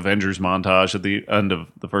fucking Avengers montage at the end of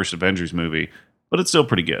the first Avengers movie, but it's still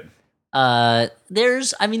pretty good.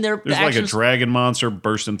 There's like a dragon monster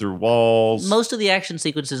bursting through walls. Most of the action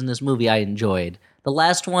sequences in this movie I enjoyed. The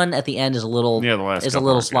last one at the end is a little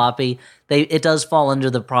sloppy. It does fall under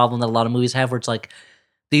the problem that a lot of movies have, where it's like,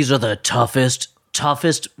 these are the toughest,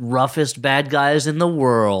 roughest bad guys in the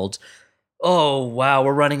world. Oh, wow,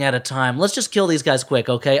 we're running out of time. Let's just kill these guys quick,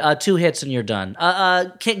 okay? 2 hits and you're done.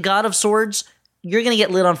 God of Swords, you're going to get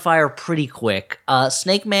lit on fire pretty quick.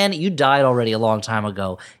 Snake Man, you died already a long time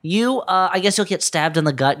ago. I guess you'll get stabbed in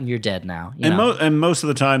the gut and you're dead now. And most of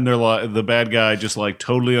the time, they're like, the bad guy just like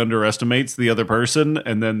totally underestimates the other person,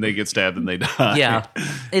 and then they get stabbed and they die. Yeah.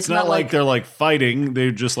 It's not like they're like fighting. They're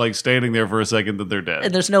just like standing there for a second, then they're dead.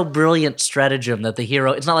 And there's no brilliant stratagem that the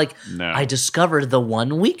hero, it's not like, I discovered the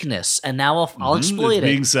one weakness and now I'll exploit it.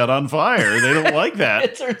 Being set on fire. They don't like that.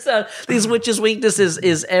 It turns out these witches' weaknesses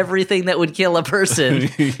is everything that would kill a person.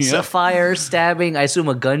 So fire, stabbing, I assume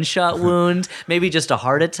a gunshot wound, maybe just a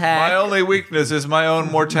heart attack. My only weakness is my own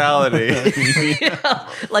mortality.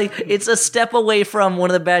 Like, it's a step away from one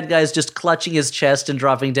of the bad guys just clutching his chest and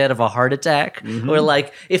dropping dead of a heart attack. Or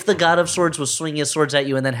like, if the God of Swords was swinging his swords at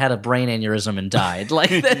you and then had a brain aneurysm and died. Like,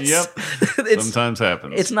 that's... Sometimes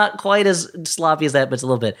happens. It's not quite as sloppy as that, but it's a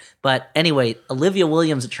little bit. But anyway, Olivia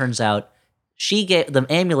Williams, it turns out, the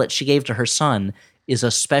amulet she gave to her son is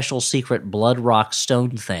a special secret blood rock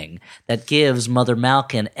stone thing that gives Mother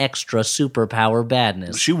Malkin extra superpower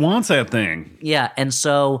badness. She wants that thing. Yeah, and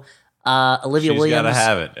so Olivia Williams... She's got to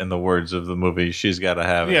have it, in the words of the movie. She's got to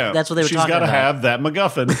have it. Yeah, that's what they were talking about. She's got to have that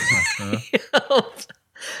MacGuffin.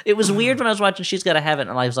 It was weird when I was watching She's Gotta Have It,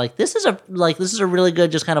 and I was like, this is a really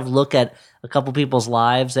good just kind of look at a couple people's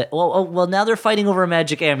lives. Well, now they're fighting over a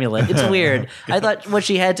magic amulet. It's weird. I thought what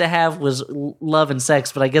she had to have was love and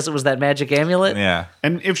sex, but I guess it was that magic amulet. Yeah.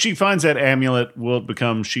 And if she finds that amulet, will it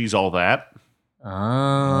become She's All That?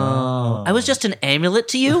 Oh. I was just an amulet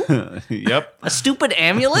to you? Yep. A stupid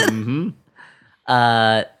amulet?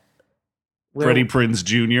 Freddie Prinze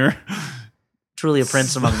Jr. Truly a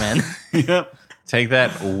prince among men. Yep. Take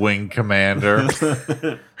that, Wing Commander.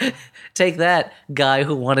 Take that, guy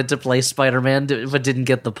who wanted to play Spider-Man but didn't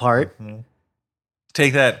get the part.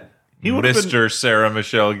 Take that, Mr. Sarah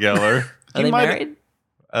Michelle Gellar. Are they married?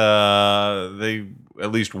 They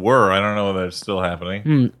at least were. I don't know whether it's still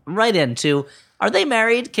happening. Right into, are they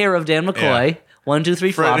married? Care of Dan McCoy. Yeah.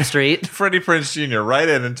 123 Flop Street. Freddie Prinze Jr., write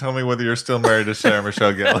in and tell me whether you're still married to Sarah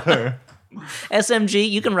Michelle Gellar. SMG,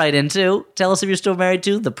 you can write into. Tell us if you're still married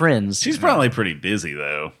to the Prince. She's probably pretty busy,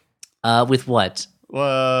 though. With what?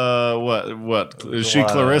 What? Is she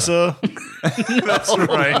Clarissa? That's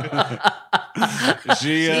right. Is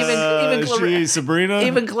she Sabrina?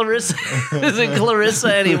 Even Clarissa isn't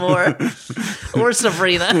Clarissa anymore. Or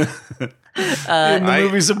Sabrina. In the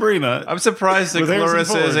movie Sabrina. I'm surprised that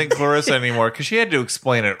Clarissa isn't Clarissa anymore, because she had to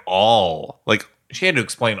explain it all. Like, she had to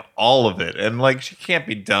explain all of it. And, like, she can't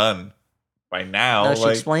be done by now. No, she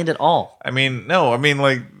explained it all.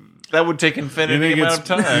 Like, that would take infinity amount of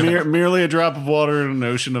time. Merely a drop of water in an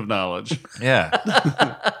ocean of knowledge. Yeah.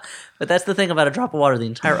 But that's the thing about a drop of water. The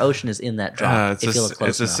entire ocean is in that drop. If you look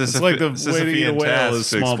close enough. It's like the way to eat a whale is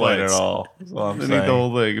small bites. They need the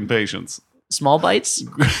whole thing and patience. Small bites?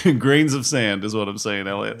 Grains of sand is what I'm saying,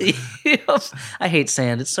 Elliott. I hate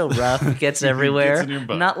sand. It's so rough. It gets everywhere. Gets in your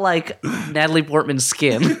butt. Not like Natalie Portman's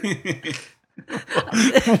skin.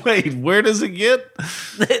 Wait, where does it get?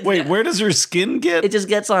 Wait, where does her skin get? It just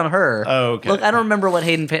gets on her. Oh, okay. Look, I don't remember what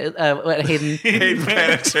Hayden Panettiere.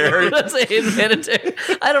 That's Hayden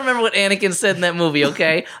Panettiere. I don't remember what Anakin said in that movie,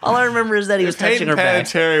 okay? All I remember is that he was touching her back.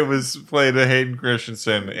 Hayden Panettiere played a Hayden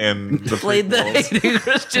Christensen in the Played the Hayden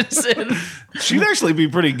Christensen. She'd actually be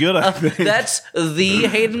pretty good, I think. That's the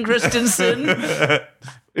Hayden Christensen.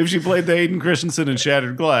 If she played the Hayden Christensen in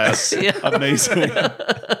Shattered Glass, amazing.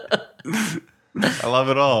 I love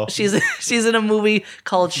it all. She's in a movie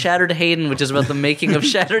called Shattered Hayden, which is about the making of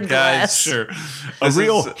Shattered Glass. Sure. A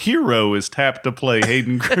real hero is tapped to play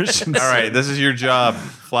Hayden Christensen. All right, this is your job,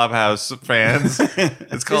 Flophouse fans.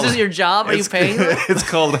 It's called. This is your job? Are you paying them? It's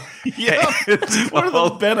called. What are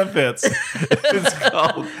the benefits? It's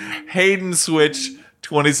called Hayden Switch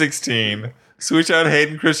 2016. Switch out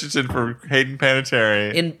Hayden Christensen for Hayden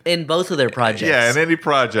Panettiere. In both of their projects. Yeah, in any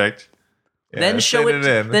project. then show it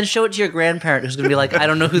to your grandparent who's going to be like, I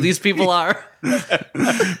don't know who these people are.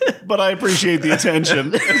 But I appreciate the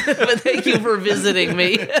attention. But thank you for visiting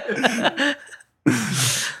me.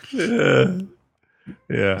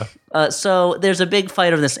 Yeah. So there's a big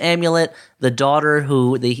fight over this amulet. The daughter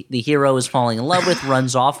who the hero is falling in love with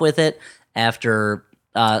runs off with it after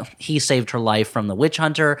he saved her life from the witch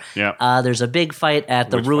hunter. Yeah. There's a big fight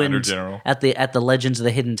at the ruined at the Legends of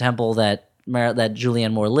the Hidden Temple that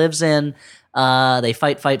Julianne Moore lives in. They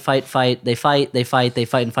fight. They fight.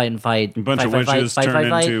 A bunch of witches turn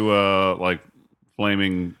into like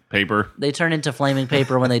flaming paper. They turn into flaming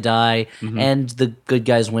paper when they die, and the good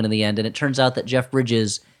guys win in the end. And it turns out that Jeff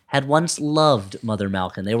Bridges had once loved Mother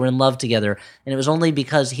Malkin. They were in love together, and it was only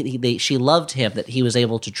because she loved him that he was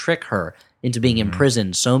able to trick her into being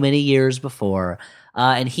imprisoned so many years before.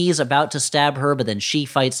 And he's about to stab her, but then she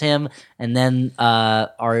fights him, and then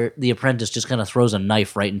the apprentice just kind of throws a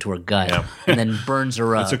knife right into her gut and then burns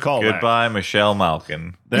her up. That's a call. Goodbye, Michelle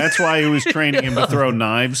Malkin. That's why he was training him to throw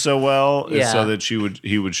knives so well, so that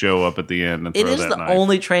he would show up at the end and throw that knife. It is the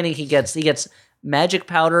only training he gets. He gets magic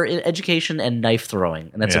powder education and knife throwing,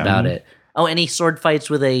 and that's about it. Oh, and he sword fights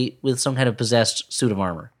with some kind of possessed suit of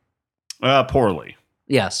armor. Poorly.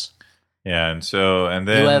 Yes. Yeah, and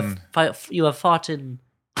then you have fought in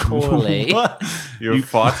poorly. What? You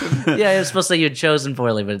fought in? Yeah, I was supposed to say you'd chosen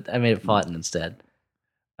poorly, but I made it Foughton instead.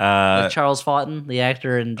 Like Charles Foughton, the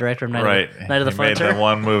actor and director of Night of the Frontier. He made that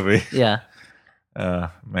one movie. Yeah.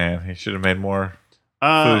 Man, he should have made more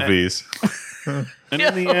movies. And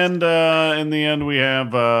in the end, we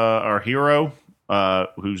have our hero,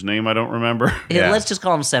 whose name I don't remember. Let's just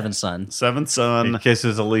call him Seventh Son. Seventh Son. He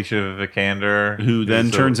kisses Alicia Vikander, who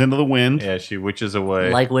then turns into the wind. Yeah, she witches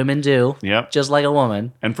away. Like women do. Yep. Just like a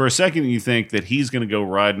woman. And for a second, you think that he's going to go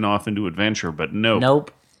riding off into adventure, but nope.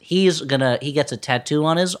 Nope. He gets a tattoo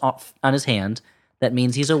on his hand. That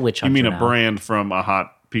means he's a witch hunter. You mean a brand from a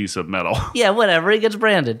hot piece of metal? Yeah, whatever. He gets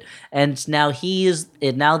branded. And now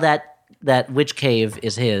that witch cave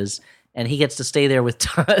is his, and he gets to stay there with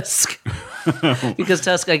Tusk. Because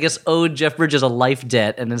Tusk, I guess, owed Jeff Bridges a life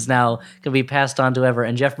debt and is now can be passed on to ever.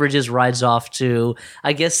 And Jeff Bridges rides off to,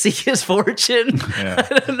 I guess, seek his fortune.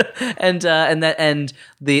 Yeah. and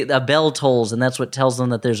a bell tolls, and that's what tells them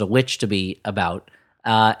that there's a witch to be about.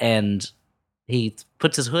 And he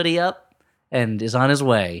puts his hoodie up and is on his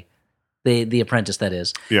way. The apprentice, that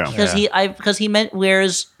is. Yeah. Because he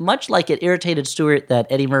wears, much like it irritated Stuart that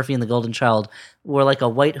Eddie Murphy and the Golden Child wore like a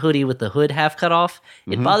white hoodie with the hood half cut off.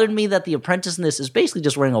 It bothered me that the apprentice in this is basically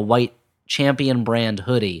just wearing a white Champion brand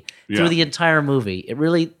hoodie through the entire movie. It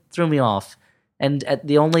really threw me off. And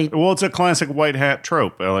it's a classic white hat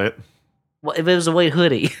trope, Elliott. Well, if it was a white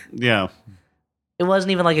hoodie. Yeah. It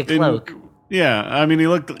wasn't even like a cloak. Yeah, I mean, he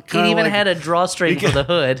looked kind of He even had a drawstring for the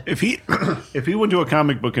hood. If he went to a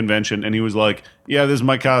comic book convention and he was like, yeah, this is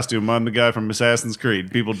my costume, I'm the guy from Assassin's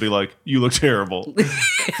Creed, people would be like, you look terrible.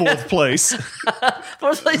 Fourth place.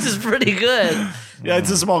 Fourth place is pretty good. Yeah,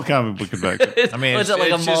 it's a small comic book convention. I mean, it's like a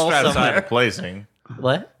just mall outside somewhere. of placing.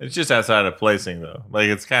 What? It's just outside of placing, though. Like,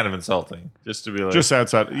 it's kind of insulting just to be like... Just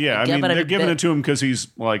outside. Yeah, I mean, they're giving it to him because he's,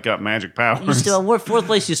 like, got magic powers. Fourth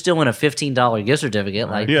place, you still win a $15 gift certificate.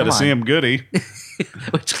 Like, yeah, to Sam Goody.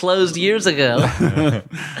 Which closed years ago.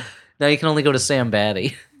 Now you can only go to Sam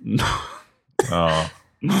Batty. Oh.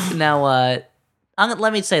 Now,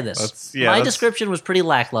 let me say this. My description was pretty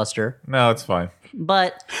lackluster. No, it's fine.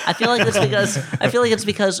 But I feel like it's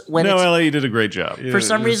because when Ellie, you did a great job. For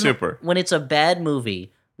some reason, when it's a bad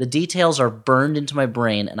movie, the details are burned into my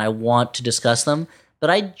brain, and I want to discuss them. But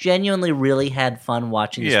I genuinely really had fun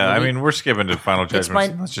watching this movie. I mean, we're skipping to Final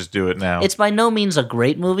Judgment. Let's just do it now. It's by no means a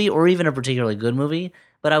great movie or even a particularly good movie,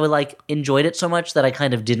 but I enjoyed it so much that I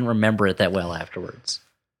kind of didn't remember it that well afterwards.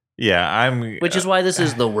 Yeah, which is why this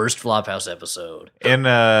is the worst Flophouse episode.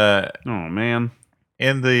 Oh man. We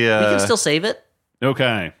can still save it.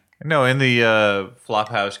 Okay. No, in the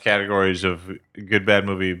Flophouse categories of good bad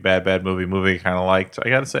movie, bad movie kind of liked. I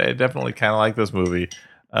gotta say, I definitely kind of like this movie.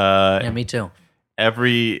 Yeah, me too. I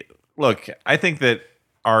think that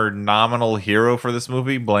our nominal hero for this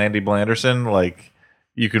movie, Blandy Blanderson, like,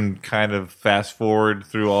 you can kind of fast forward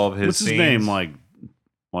through all of his scenes. What's his name?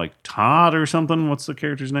 Like Todd or something? What's the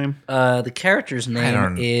character's name? The character's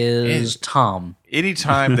name is Tom.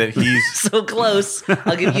 Anytime that he's... So close.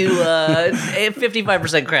 I'll give you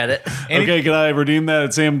 55% credit. Okay, can I redeem that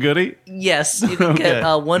at Sam Goody? Yes, you can get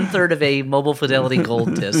 1/3 of a Mobile Fidelity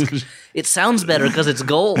gold disc. It sounds better because it's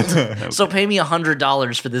gold. Okay. So pay me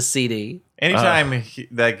 $100 for this CD. Anytime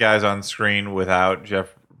that guy's on screen without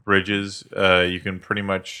Jeff Bridges, you can pretty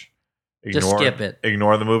much just skip it.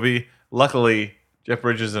 Ignore the movie. Luckily, Jeff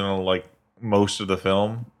Bridges in most of the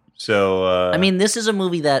film. So I mean, this is a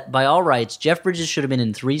movie that, by all rights, Jeff Bridges should have been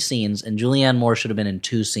in 3 scenes and Julianne Moore should have been in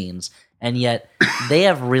 2 scenes, and yet they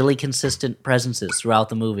have really consistent presences throughout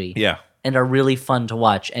the movie. Yeah, and are really fun to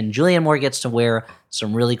watch. And Julianne Moore gets to wear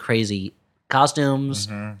some really crazy costumes.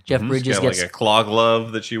 Jeff Bridges gets like a claw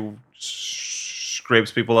glove that she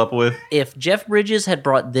scrapes people up with. If Jeff Bridges had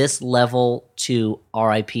brought this level to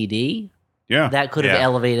R.I.P.D., that could have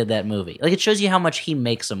elevated that movie. Like, it shows you how much he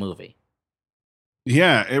makes a movie.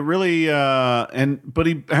 Yeah, it really but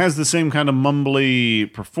he has the same kind of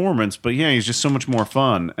mumbly performance, but he's just so much more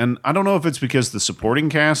fun. And I don't know if it's because the supporting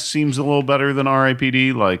cast seems a little better than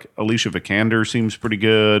R.I.P.D. Like Alicia Vikander seems pretty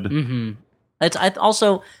good. Mm-hmm.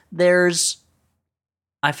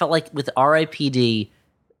 I felt like with R.I.P.D.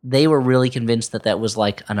 they were really convinced that was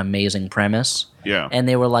like an amazing premise. Yeah. And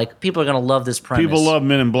they were like, people are going to love this premise. People love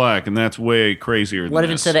Men in Black, and that's way crazier than What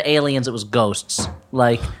if instead of aliens it was ghosts?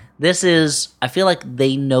 Like, this is, I feel like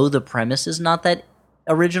they know the premise is not that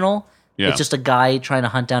original. Yeah. It's just a guy trying to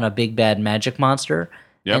hunt down a big bad magic monster.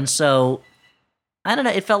 Yep. And so, I don't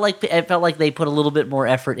know, it felt like they put a little bit more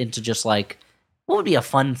effort into just like, what would be a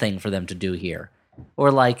fun thing for them to do here?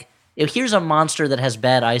 Or like, if here's a monster that has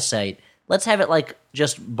bad eyesight, let's have it like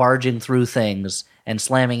just barging through things and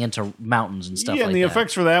slamming into mountains and stuff like that. Yeah, and the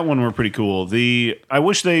effects for that one were pretty cool. I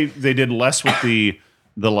wish they did less with the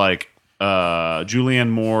like Julianne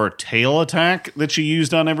Moore tail attack that she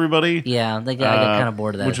used on everybody. Yeah, I got kind of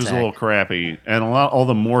bored of that, which was a little crappy. And all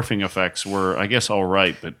the morphing effects were, I guess, all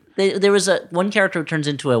right, but there was one character who turns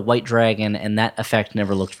into a white dragon, and that effect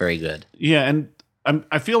never looked very good. Yeah, and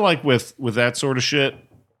I feel like with that sort of shit,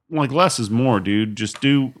 like, less is more, dude. Just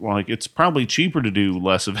do, like, it's probably cheaper to do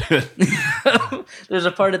less of it. There's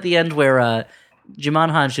a part at the end where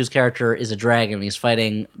Jimon Hanchu's character is a dragon. He's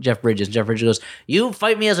fighting Jeff Bridges. Jeff Bridges goes, "You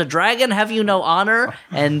fight me as a dragon? Have you no honor?"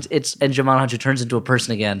 And Jimon Hanchu turns into a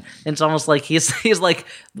person again. And it's almost like he's like,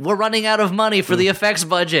 "We're running out of money for the effects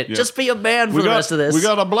budget. Yeah. Just be a man for the rest of this." We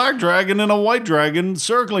got a black dragon and a white dragon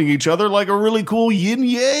circling each other like a really cool yin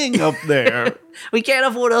yang up there. We can't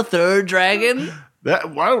afford a third dragon.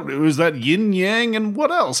 It was that yin yang and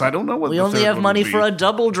what else? I don't know what. We only have money for a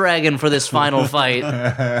double dragon for this final fight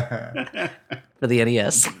for the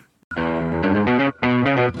NES.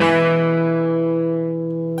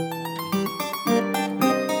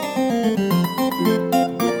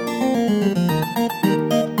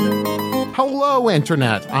 Hello,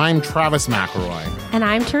 Internet. I'm Travis McElroy. And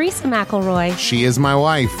I'm Teresa McElroy. She is my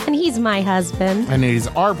wife. And he's my husband. And it is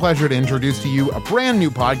our pleasure to introduce to you a brand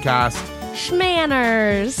new podcast,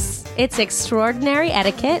 Schmanners. It's extraordinary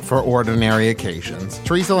etiquette for ordinary occasions.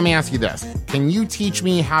 Teresa, let me ask you this. Can you teach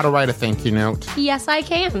me how to write a thank you note? Yes, I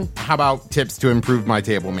can. How about tips to improve my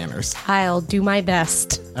table manners? I'll do my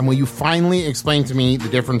best. And will you finally explain to me the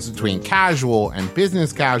difference between casual and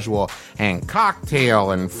business casual and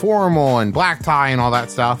cocktail and formal and black tie and all that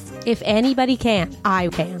stuff? If anybody can, I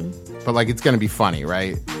can. But, like, it's going to be funny,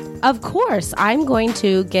 right? Of course, I'm going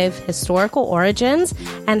to give historical origins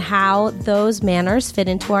and how those manners fit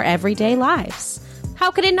into our everyday lives.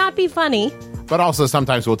 How could it not be funny? But also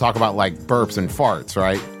sometimes we'll talk about, like, burps and farts,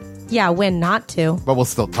 right? Yeah, when not to. But we'll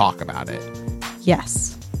still talk about it.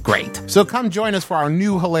 Yes. Great. So come join us for our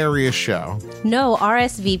new hilarious show. No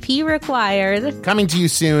RSVP required. Coming to you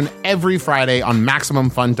soon every Friday on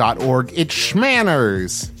MaximumFun.org. It's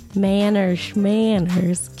Schmanners.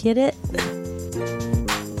 Manners. Get it?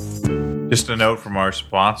 Just a note from our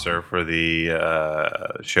sponsor for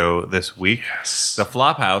the show this week. Yes. The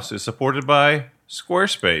Flophouse is supported by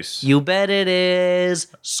Squarespace. You bet it is.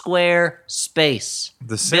 Squarespace.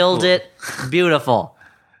 Build it beautiful.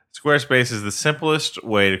 Squarespace is the simplest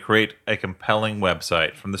way to create a compelling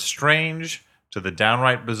website. From the strange to the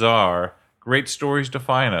downright bizarre, great stories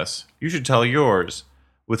define us. You should tell yours.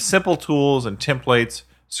 With simple tools and templates,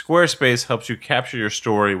 Squarespace helps you capture your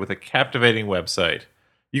story with a captivating website.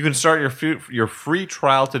 You can start your free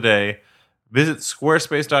trial today. Visit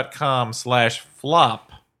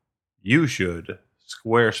squarespace.com/flop. You should.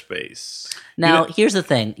 Squarespace. Now, here's the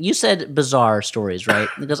thing. You said bizarre stories, right?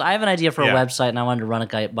 Because I have an idea for a website, and I wanted to run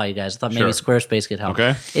it by you guys. I thought maybe Squarespace could help.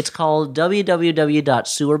 Okay. It's called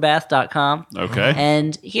www.sewerbath.com. Okay.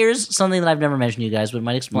 And here's something that I've never mentioned to you guys, but it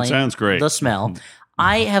might explain sounds great. The smell.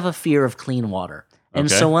 I have a fear of clean water. And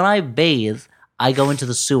so when I bathe, I go into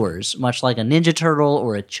the sewers, much like a Ninja Turtle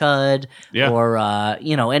or a Chud, or I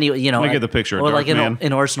get the picture. Or like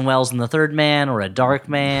in Orson Welles in The Third Man, or a Dark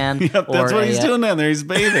Man. Yep, that's what he's doing down there. He's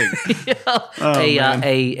bathing. Harry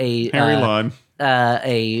Lawn.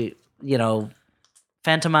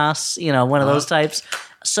 Fantomas, one of those types.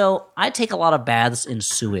 So I take a lot of baths in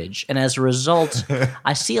sewage, and as a result,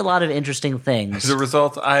 I see a lot of interesting things. As a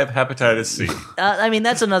result, I have hepatitis C. I mean,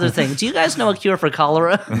 that's another thing. Do you guys know a cure for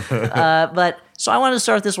cholera? So I wanted to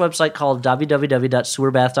start this website called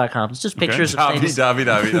www.sewerbath.com. It's just pictures of things.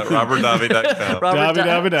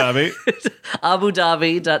 www.robertdavi.com.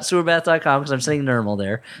 AbuDhabi.sewerbath.com because I'm saying normal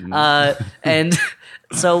there. And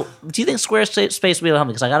so do you think Squarespace will be able to help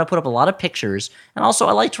me? Because I got to put up a lot of pictures. And also,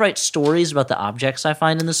 I like to write stories about the objects I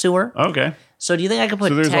find in the sewer. Okay. So do you think I could put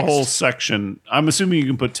text? So there's text? A whole section. I'm assuming you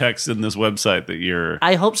can put text in this website that you're...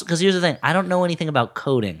 I hope so, because here's the thing. I don't know anything about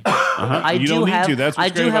coding. I do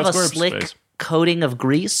have a slick coating of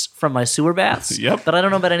grease from my sewer baths, but I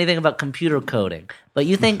don't know about anything about computer coding. But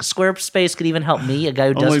you think Squarespace could even help me, a guy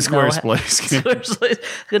who doesn't know... Only Squarespace.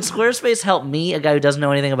 Could Squarespace help me, a guy who doesn't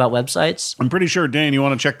know anything about websites? I'm pretty sure, Dan, you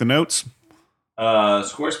want to check the notes?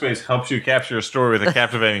 Squarespace helps you capture a story with a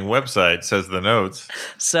captivating website, says the notes.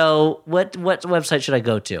 So what website should I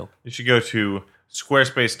go to? You should go to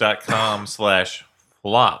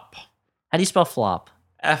squarespace.com/flop. How do you spell flop?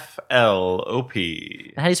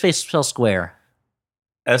 FLOP. How do you spell square?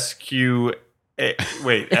 SQA.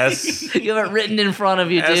 Wait, S. You have it written in front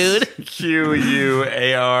of you, dude.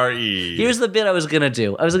 SQUARE. Here's the bit I was going to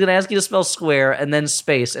do. I was going to ask you to spell square and then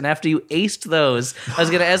space. And after you aced those, I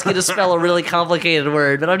was going to ask you to spell a really complicated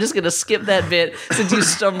word. But I'm just going to skip that bit since you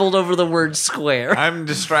stumbled over the word square. I'm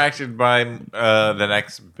distracted by the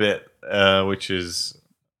next bit, which is...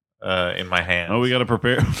 in my hand. Oh, we got to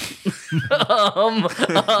prepare.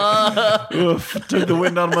 Oof, took the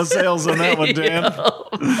wind out of my sails on that one, Dan.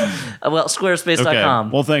 Well, Squarespace.com.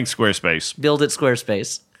 Okay. Well, thanks, Squarespace. Build it,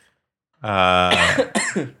 Squarespace.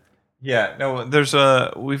 Yeah, no, there's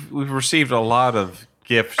we've received a lot of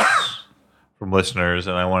gifts from listeners,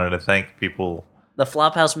 and I wanted to thank people. The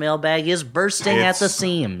Flophouse mailbag is bursting at the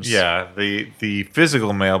seams. Yeah, the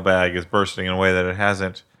physical mailbag is bursting in a way that it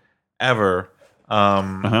hasn't ever.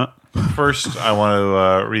 First, I want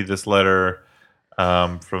to read this letter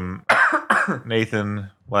from Nathan,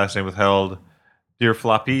 last name withheld. Dear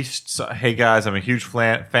Floppists, hey guys, I'm a huge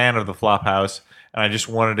fan of the Flophouse, and I just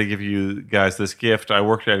wanted to give you guys this gift. I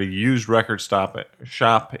worked at a used record shop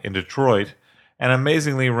in Detroit, and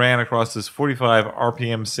amazingly ran across this 45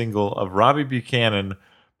 RPM single of Robbie Buchanan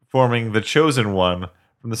performing The Chosen One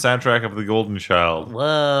from the soundtrack of The Golden Child.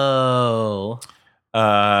 Whoa.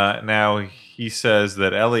 Now, he says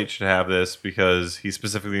that Elliott should have this because he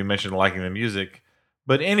specifically mentioned liking the music,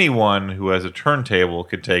 but anyone who has a turntable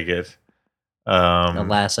could take it.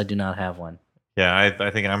 Alas, I do not have one. Yeah,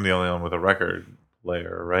 I think I'm the only one with a record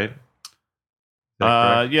player, right?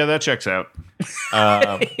 Yeah, that checks out.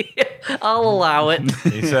 I'll allow it.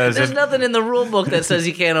 He says, there's nothing in the rule book that says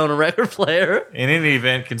you can't own a record player. In any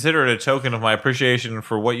event, consider it a token of my appreciation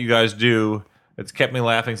for what you guys do. It's kept me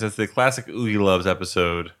laughing since the classic Oogie Loves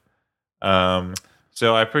episode.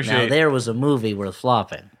 So I appreciate. Now there was a movie worth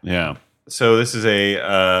flopping. Yeah. So this is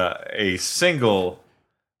a single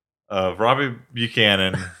of Robbie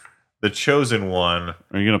Buchanan, The Chosen One.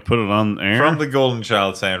 Are you gonna put it on air from the Golden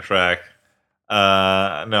Child soundtrack?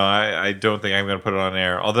 No, I don't think I'm gonna put it on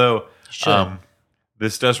air. Although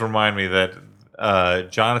this does remind me that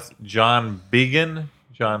John Biegen,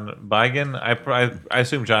 I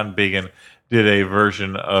assume John Biegen did a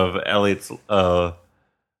version of Elliott's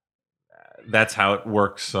That's How It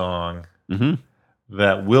Works song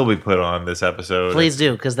that will be put on this episode. Please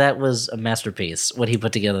do, because that was a masterpiece, what he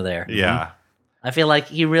put together there. Yeah. I feel like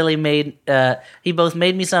he really made, he both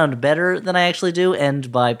made me sound better than I actually do,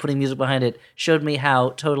 and by putting music behind it, showed me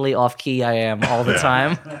how totally off-key I am all the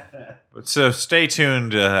time. So stay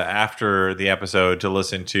tuned after the episode to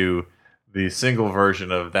listen to the single version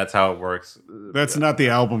of That's How It Works. That's not the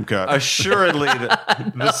album cut. Assuredly,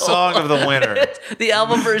 the song of the winter. The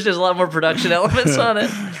album version has a lot more production elements on it.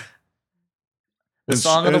 The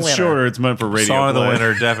song of the winter. It's shorter. It's meant for radio Song of the play.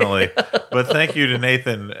 winter, definitely. But thank you to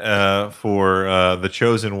Nathan for The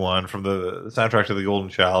Chosen One from the soundtrack to The Golden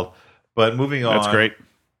Child. But moving on. That's great.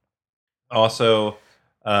 Also,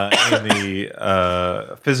 in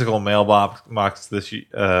the physical mailbox this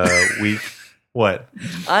week. What?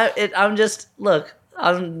 I'm just, look,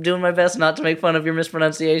 I'm doing my best not to make fun of your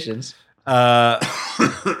mispronunciations.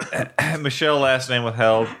 Michelle, last name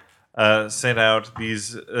withheld, sent out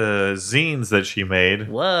these zines that she made.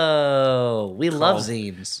 Whoa, we love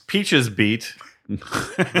zines. Peaches Beat,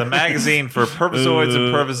 the magazine for pervisoids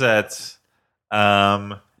and pervisettes.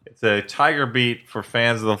 It's a tiger beat for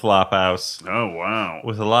fans of the Flophouse. Oh, wow.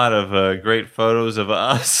 With a lot of great photos of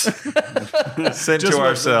us sent to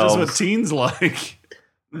ourselves. Just what teens like.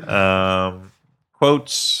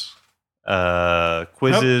 Quotes,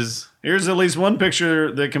 quizzes. Here's at least one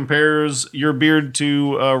picture that compares your beard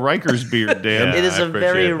to Riker's beard, Dan. It is a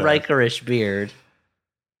very Rikerish beard.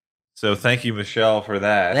 So thank you, Michelle, for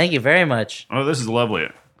that. Thank you very much. Oh, this is lovely.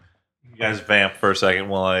 You guys vamp for a second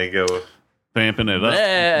while I go vamping it up.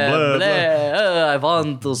 Blah, blah. I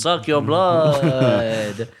want to suck your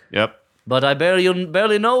blood. Yep. But I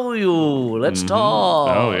barely know you. Let's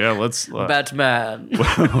talk. Oh, yeah, let's... Batman. In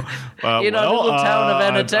our little town of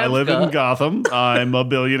Anatemka. I live in Gotham. I'm a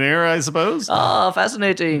billionaire, I suppose.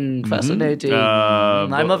 Fascinating. Fascinating.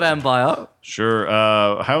 I'm a vampire. Sure.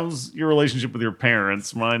 How's your relationship with your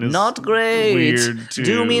parents? Mine is not great. Weird, too.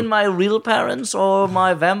 Do you mean my real parents or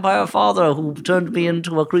my vampire father who turned me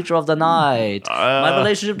into a creature of the night? My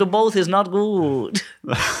relationship to both is not good.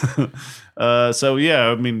 So, yeah,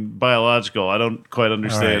 I mean, biological. I don't quite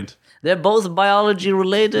understand. Right. They're both biology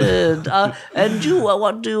related. And you,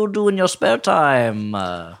 what do you do in your spare time?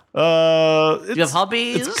 Do you have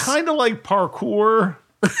hobbies? It's kind of like parkour.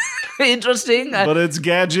 Interesting. But it's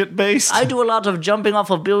gadget based. I do a lot of jumping off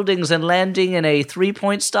of buildings and landing in a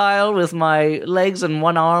 3-point style with my legs and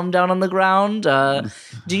one arm down on the ground.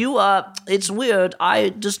 Do you, it's weird. I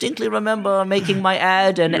distinctly remember making my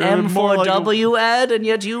ad an M4W ad, and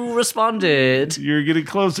yet you responded. You're getting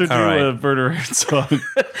closer to a Werner song.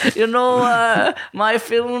 You know, my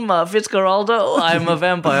film, Fitzcarraldo, I'm a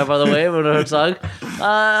vampire, by the way, Werner Herzog.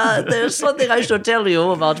 There's something I should tell you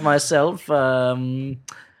about myself.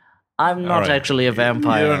 I'm not actually a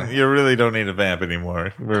vampire. You really don't need a vamp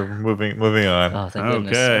anymore. We're moving on. Oh, thank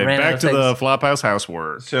goodness. Okay, back to the Flophouse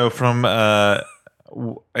housework. So from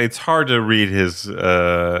it's hard to read his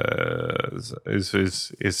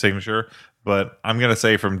signature, but I'm gonna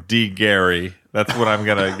say from D. Gary. That's what I'm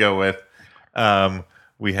gonna go with.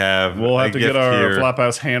 We'll have to get our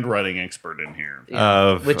Flophouse handwriting expert in here.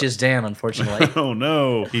 Yeah, which is Dan, unfortunately. Oh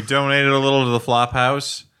no! He donated a little to the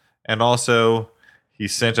Flophouse, and also he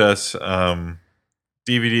sent us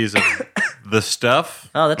DVDs of The Stuff.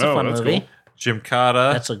 Oh, that's a fun movie. Cool.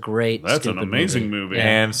 Gymkata. That's an amazing movie.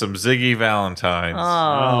 And some Ziggy Valentines. Oh,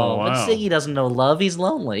 wow. But Ziggy doesn't know love. He's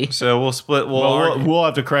lonely. So we'll split. We'll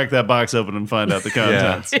have to crack that box open and find out the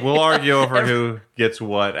contents. We'll argue over who gets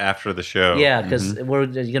what after the show. Yeah, because we're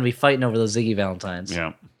going to be fighting over those Ziggy Valentines.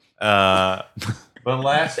 Yeah. But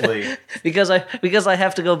lastly, because I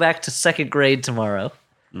have to go back to second grade tomorrow.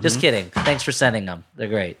 Just kidding. Thanks for sending them. They're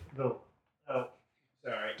great. Oh,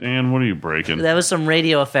 sorry. Dan, what are you breaking? That was some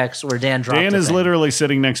radio effects where Dan dropped Dan is literally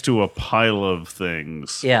sitting next to a pile of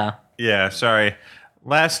things. Yeah. Yeah, sorry.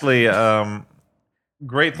 Lastly,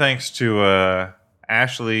 great thanks to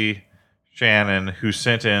Ashley Shannon, who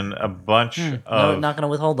sent in a bunch of... No, not going to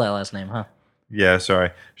withhold that last name, huh? Yeah,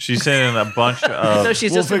 sorry. She sent in a bunch of... No,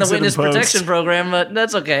 she's just in the witness protection program, but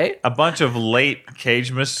that's okay. A bunch of late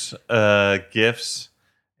Cagemas gifts.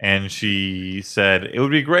 And she said, it would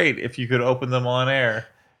be great if you could open them on air.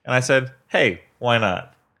 And I said, hey, why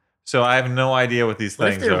not? So I have no idea what these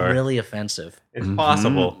things if they're are. Really offensive? It's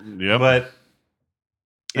possible. Yep. But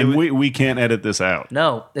we can't edit this out.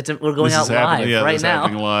 No, we're going out live right now.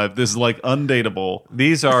 Live. This is like undateable.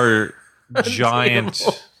 These are giant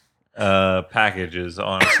packages,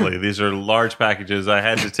 honestly. These are large packages. I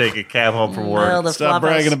had to take a cab home from work. Well, Stop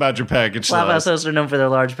bragging about your package size. Flophouse hosts are known for their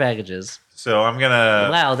large packages. So I'm going to...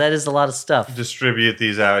 Wow, that is a lot of stuff. Distribute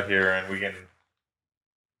these out here, and we can...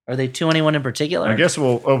 Are they to anyone in particular? I guess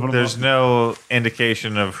we'll open them. There's no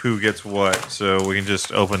indication of who gets what, so we can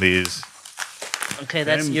just open these. Okay,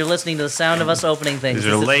 you're listening to the sound of us opening things.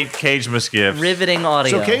 These are late Cagemas gifts. Riveting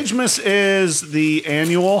audio. So Cagemas is the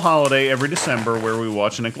annual holiday every December where we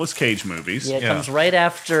watch Nicolas Cage movies. Yeah, it comes right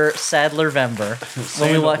after Sadlervember.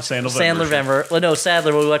 When we watch Sandlervember. Well, no,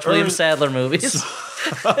 Sadler, when we watch William Sadler movies.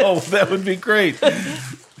 Oh, that would be great.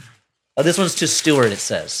 Oh, this one's to Stuart, it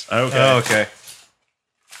says. Okay. Oh, okay.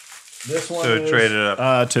 This one so trade it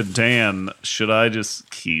up. To Dan. Should I just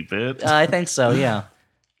keep it? I think so, yeah.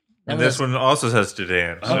 And this one also says to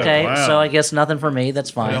Dan. Okay, so I guess nothing for me. That's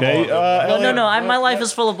fine. Okay. No. My life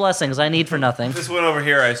is full of blessings. I need for nothing. This one over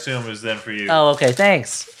here, I assume, is then for you. Oh, okay.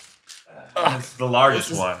 Thanks. It's the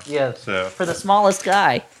largest one. Yeah. So for the smallest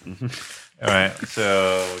guy. All right.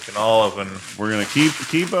 So we can all open. We're gonna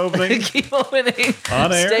keep opening. Keep opening.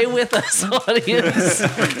 On air. Stay with us,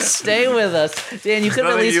 audience. Stay with us, Dan. You could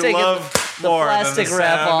at least take the plastic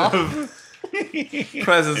wrap off.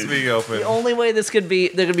 Presents being open. The only way there could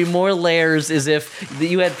be more layers is if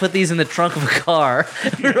you had put these in the trunk of a car.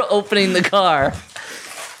 You're opening the car.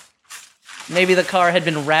 Maybe the car had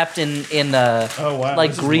been wrapped in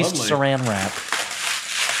like greased saran wrap.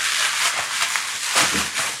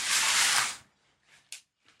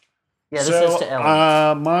 Yeah, this is to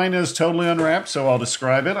Elliott. Mine is totally unwrapped, so I'll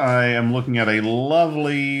describe it. I am looking at a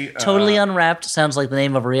lovely... Totally Unwrapped sounds like the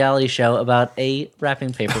name of a reality show about a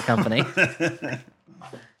wrapping paper company.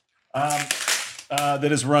 That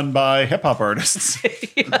is run by hip-hop artists.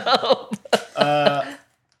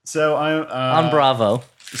 So I'm... on Bravo.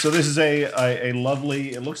 So this is a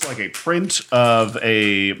lovely... It looks like a print of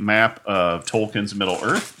a map of Tolkien's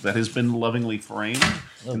Middle-earth that has been lovingly framed.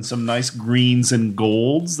 And some nice greens and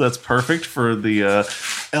golds. That's perfect for the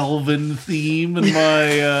elven theme in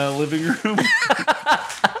my living room.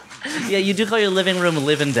 Yeah, you do call your living room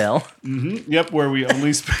Livendale. Mm-hmm. Yep, where we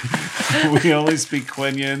only speak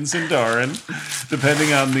Quenya and Sindarin,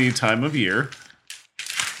 depending on the time of year.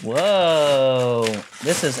 Whoa!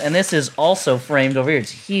 This is also framed over here.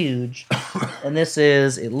 It's huge, and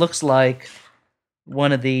it looks like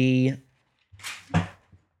one of the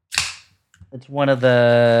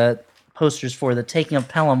posters for The Taking of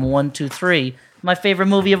Pelham 1, 2, 3, my favorite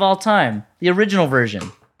movie of all time, the original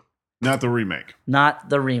version. Not the remake. Not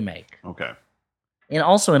the remake. Okay. And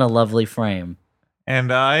also in a lovely frame.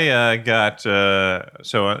 And I got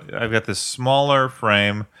I've got this smaller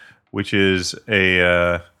frame, which is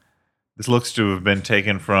this looks to have been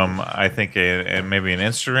taken from, I think, maybe an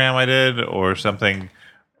Instagram I did or something,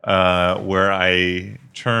 where I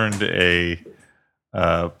turned a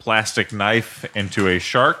plastic knife into a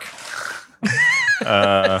shark.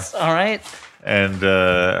 All right. And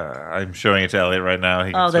I'm showing it to Elliott right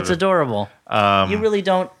now. That's adorable. You really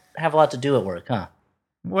don't have a lot to do at work, huh?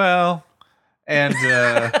 Well, and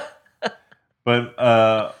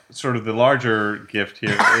but sort of the larger gift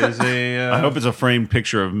here is I hope it's a framed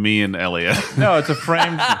picture of me and Elliott. No, it's a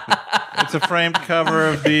framed cover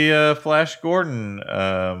of the Flash Gordon.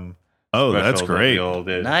 That's great.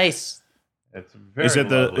 Nice. It's very is it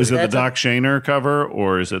the Doc Shaner cover,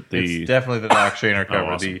 or is it the? It's definitely the Doc Shaner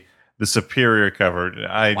cover. Awesome. The superior cover.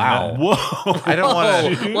 Wow. Whoa. I don't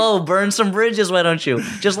want to. Whoa, burn some bridges, why don't you?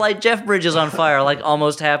 Just light Jeff Bridges on fire, like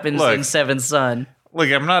almost happens in Seventh Son. Look,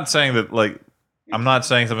 I'm not saying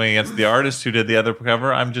something against the artist who did the other cover.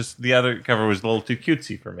 The other cover was a little too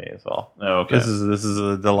cutesy for me, is all. Oh, okay. This is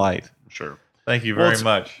a delight. Sure. Thank you very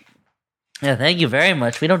much. Yeah, thank you very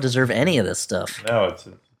much. We don't deserve any of this stuff. No, it's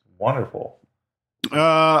wonderful.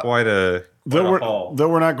 Quite a haul. Though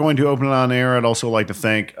we're not going to open it on air, I'd also like to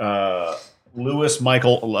thank Lewis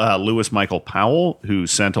Michael Powell, who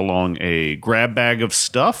sent along a grab bag of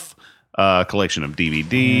stuff, a collection of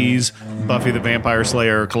DVDs, Buffy the Vampire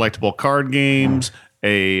Slayer collectible card games,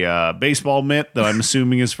 a baseball mitt that I'm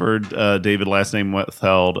assuming is for David, last name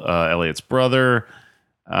withheld, Elliott's brother,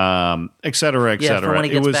 et cetera, et cetera. For when he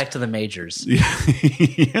gets back to the majors.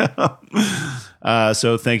 Yeah.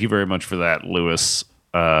 So thank you very much for that, Lewis.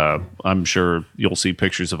 I'm sure you'll see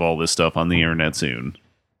pictures of all this stuff on the internet soon.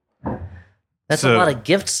 That's a lot of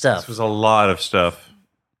gift stuff. This was a lot of stuff.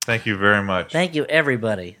 Thank you very much. Thank you,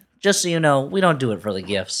 everybody. Just so you know, we don't do it for the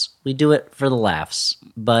gifts. We do it for the laughs.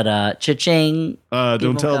 But cha-ching.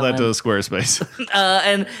 Don't tell that to Squarespace.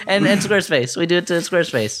 and Squarespace. We do it to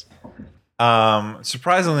Squarespace.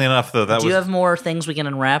 Surprisingly enough, though, do you have more things we can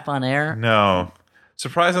unwrap on air? No.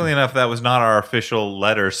 Surprisingly enough, that was not our official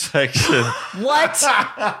letter section. What?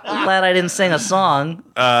 I'm glad I didn't sing a song.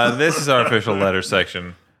 This is our official letter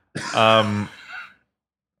section.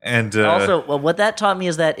 And also, what that taught me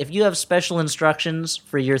is that if you have special instructions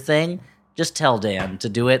for your thing, just tell Dan to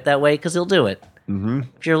do it that way, because he'll do it. Mm-hmm.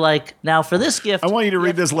 If you're like, now for this gift... I want you to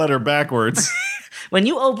read this letter backwards. When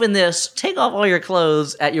you open this, take off all your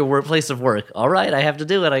clothes at your place of work. All right, I have to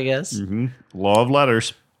do it, I guess. Mm-hmm. Law of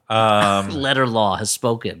letters. Letter law has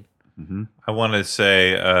spoken. Mm-hmm. I want to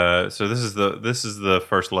say, so this is the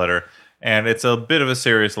first letter, and it's a bit of a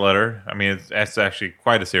serious letter. I mean, it's actually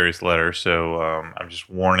quite a serious letter, so I'm just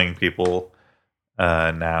warning people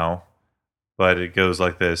now. But it goes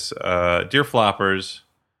like this. Dear Floppers,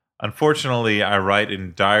 unfortunately, I write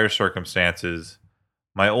in dire circumstances.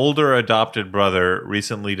 My older adopted brother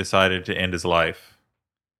recently decided to end his life.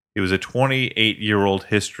 He was a 28-year-old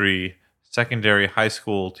history secondary high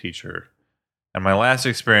school teacher, and my last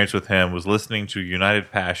experience with him was listening to United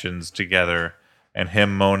Passions together and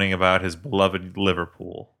him moaning about his beloved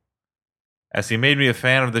Liverpool. As he made me a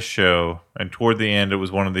fan of the show, and toward the end it was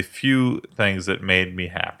one of the few things that made me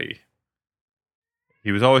happy.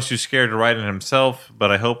 He was always too scared to write it himself,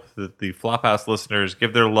 but I hope that the Flophouse listeners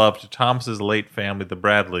give their love to Thomas's late family, the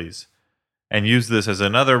Bradleys, and use this as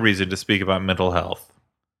another reason to speak about mental health.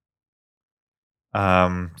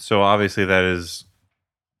 So obviously that is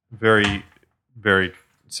very, very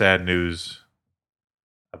sad news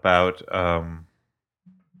about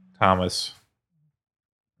Thomas,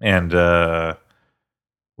 and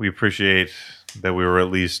we appreciate that we were at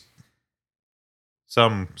least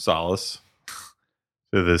some solace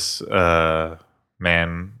to this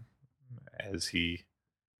man, as he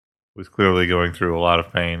was clearly going through a lot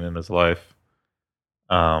of pain in his life.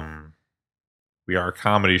 We are a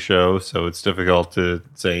comedy show, so it's difficult to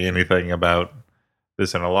say anything about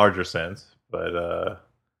this in a larger sense, but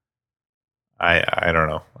I don't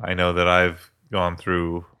know. I know that I've gone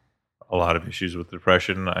through a lot of issues with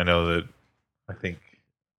depression. I know that I think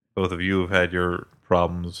both of you have had your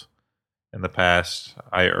problems in the past.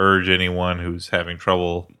 I urge anyone who's having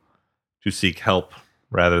trouble to seek help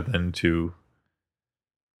rather than to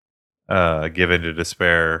give in to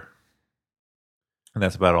despair. And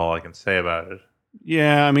that's about all I can say about it.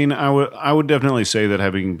 Yeah, I mean, I would definitely say that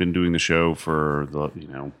having been doing the show for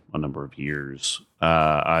a number of years,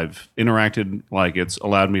 I've interacted, like it's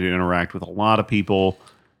allowed me to interact with a lot of people,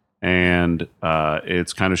 and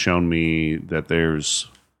it's kind of shown me that there's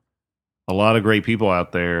a lot of great people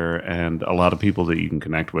out there and a lot of people that you can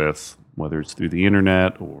connect with, whether it's through the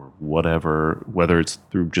internet or whatever, whether it's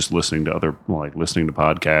through just listening to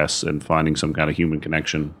podcasts and finding some kind of human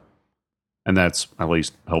connection. And that's at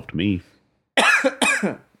least helped me.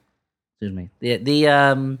 Excuse me.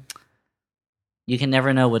 The you can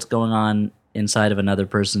never know what's going on inside of another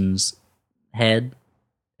person's head,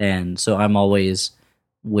 and so I'm always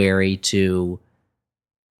wary to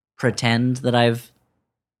pretend that I've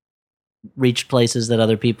reached places that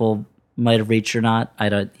other people might have reached or not. I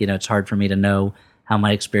don't, it's hard for me to know how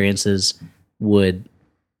my experiences would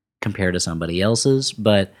compare to somebody else's,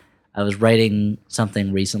 but I was writing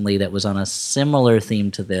something recently that was on a similar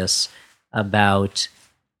theme to this, about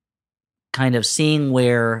kind of seeing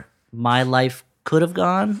where my life could have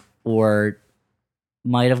gone or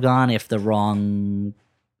might have gone if the wrong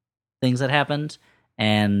things had happened,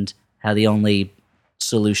 and how the only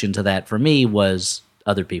solution to that for me was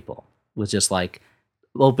other people, was just like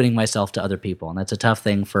opening myself to other people. And that's a tough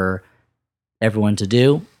thing for everyone to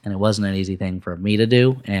do, and it wasn't an easy thing for me to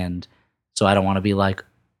do. And so I don't want to be like,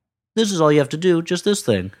 this is all you have to do, just this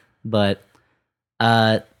thing. But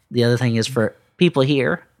the other thing is, for people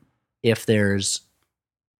here, if there's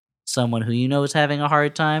someone who is having a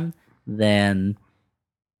hard time, then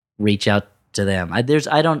reach out to them. I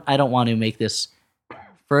don't want to make this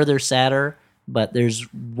further sadder, but there's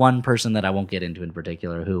one person that I won't get into in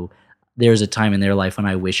particular who there's a time in their life when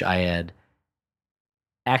I wish I had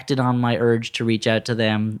acted on my urge to reach out to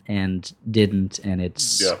them and didn't, and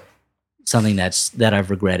it's something that I've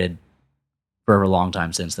regretted for a long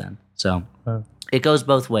time since then. So it goes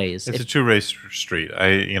both ways. It's a two-way street.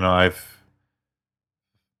 I've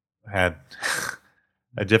had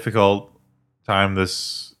a difficult time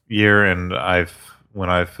this year, and when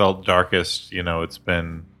I've felt darkest, it's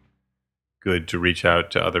been good to reach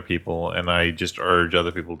out to other people, and I just urge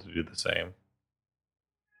other people to do the same.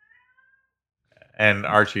 And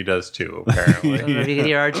Archie does too, apparently. I don't know if you can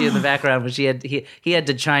hear Archie in the background, but he had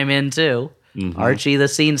to chime in too. Mm-hmm. Archie, the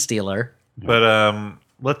scene stealer. But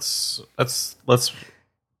let's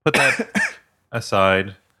put that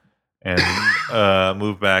aside and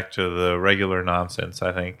move back to the regular nonsense,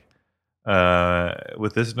 I think.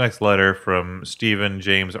 With this next letter from Stephen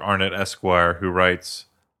James Arnott Esquire, who writes,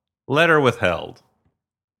 "Letter withheld."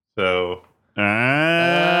 So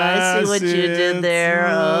I see what you did there.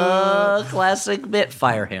 Classic bit.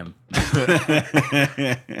 Fire him.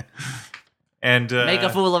 And make a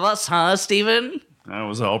fool of us, huh, Stephen? I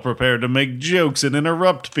was all prepared to make jokes and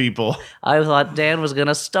interrupt people. I thought Dan was going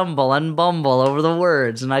to stumble and bumble over the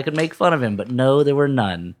words, and I could make fun of him, but no, there were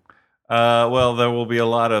none. Well, there will be a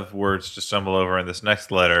lot of words to stumble over in this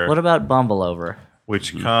next letter. What about bumble over?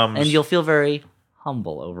 Which comes... And you'll feel very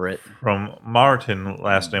humble over it. From Martin,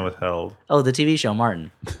 last name withheld. Oh, the TV show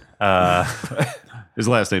Martin. His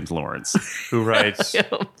last name's Lawrence. Who writes...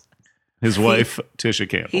 His wife, Tisha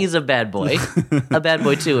Campbell. He's a bad boy. A bad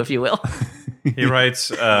boy, too, if you will. He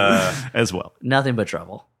writes... as well. Nothing but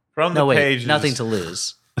trouble. From the pages... Nothing to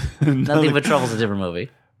lose. Nothing but Trouble's a different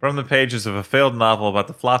movie. From the pages of a failed novel about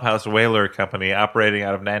the Flophouse Whaler Company operating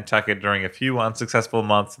out of Nantucket during a few unsuccessful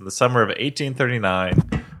months in the summer of 1839,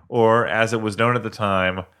 or, as it was known at the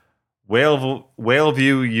time,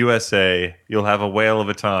 Whaleview, USA, you'll have a whale of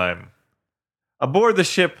a time. Aboard the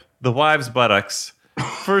ship, the Wives' Buttocks...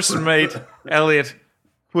 First mate Elliott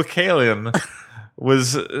Quicalian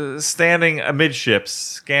was standing amidships,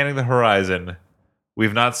 scanning the horizon.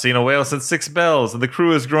 "We've not seen a whale since 6 bells, and the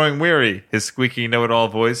crew is growing weary." His squeaky know-it-all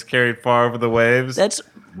voice carried far over the waves. That's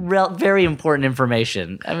very important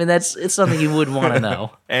information. I mean, it's something you would want to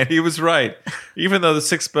know. And he was right. Even though the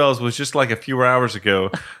 6 bells was just like a few hours ago,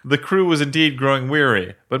 the crew was indeed growing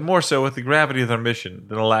weary, but more so with the gravity of their mission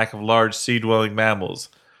than a lack of large sea-dwelling mammals.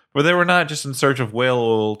 For they were not just in search of whale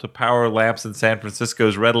oil to power lamps in San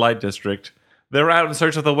Francisco's red light district. They were out in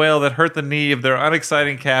search of the whale that hurt the knee of their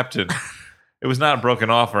unexciting captain. It was not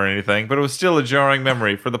broken off or anything, but it was still a jarring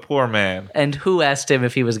memory for the poor man. And who asked him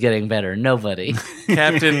if he was getting better? Nobody.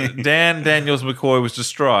 Captain Dan Daniels McCoy was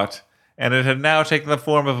distraught, and it had now taken the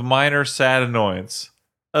form of a minor, sad annoyance.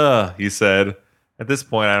 He said. At this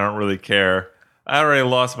point, I don't really care. I already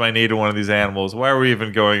lost my knee to one of these animals. Why are we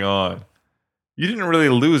even going on? You didn't really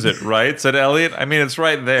lose it, right? Said Elliott. I mean, it's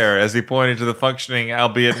right there, as he pointed to the functioning,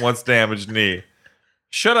 albeit once damaged knee.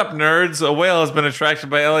 Shut up, nerds. A whale has been attracted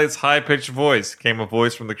by Elliott's high-pitched voice, came a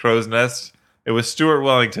voice from the crow's nest. It was Stuart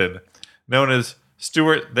Wellington, known as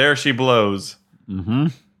Stuart, there she blows. Mm-hmm.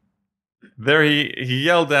 There he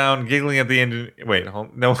yelled down, giggling at the end. Wait,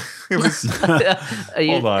 no, it was...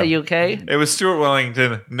 Hold on. Are you okay? It was Stuart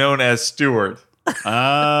Wellington, known as Stuart.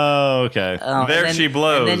 Oh, okay. There she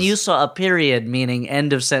blows. And then you saw a period, meaning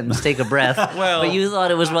end of sentence, take a breath. Well, but you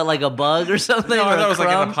thought it was like a bug or something? No, or I thought it was crumb?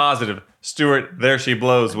 like in the positive. Stuart, there she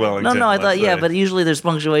blows, Wellington. No, I thought, but usually there's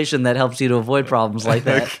punctuation that helps you to avoid problems like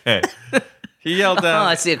that. Okay. He yelled down. Oh,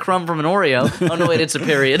 I see a crumb from an Oreo. Oh, no, wait, it's a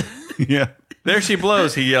period. Yeah. There she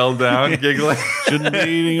blows, he yelled down, giggling. Shouldn't be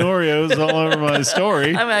eating Oreos all over my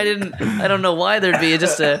story. I mean, I don't know why there'd be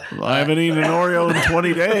just a... I haven't eaten an Oreo in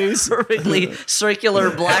 20 days. Perfectly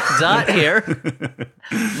circular black dot here.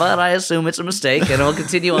 But I assume it's a mistake, and I'll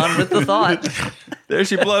continue on with the thought. There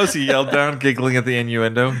she blows, he yelled down, giggling at the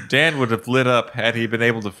innuendo. Dan would have lit up had he been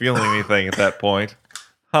able to feel anything at that point.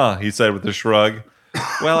 Huh, he said with a shrug.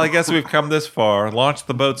 Well, I guess we've come this far. Launch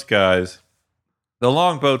the boats, guys. The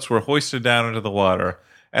long boats were hoisted down into the water,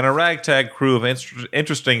 and a ragtag crew of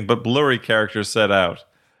interesting but blurry characters set out.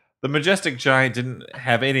 The majestic giant didn't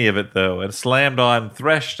have any of it, though, and slammed on,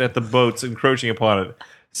 threshed at the boats encroaching upon it,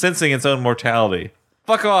 sensing its own mortality.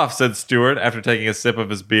 Fuck off, said Stuart, after taking a sip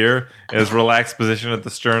of his beer in his relaxed position at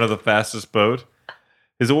the stern of the fastest boat.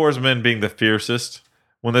 His oarsmen being the fiercest.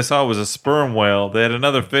 When they saw it was a sperm whale, they had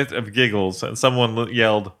another fit of giggles, and someone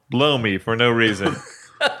yelled, "Blow me," for no reason.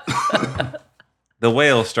 The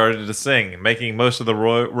whale started to sing, making most of the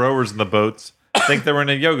rowers in the boats think they were in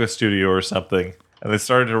a yoga studio or something, and they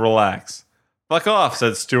started to relax. Fuck off,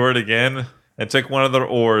 said Stuart again, and took one of their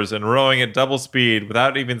oars and rowing at double speed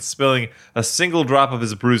without even spilling a single drop of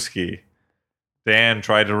his brewski. Dan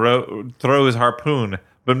tried to throw his harpoon,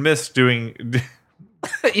 but missed doing...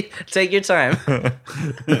 Take your time.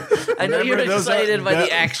 I know you're excited by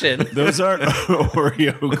the action. Those aren't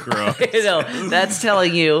Oreo crumbs. You know, that's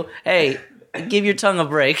telling you, hey... Give your tongue a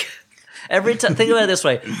break. Think about it this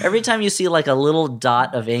way. Every time you see like a little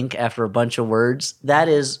dot of ink after a bunch of words, that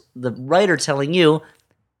is the writer telling you,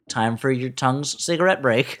 time for your tongue's cigarette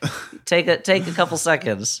break. Take a couple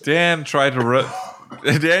seconds. Dan tried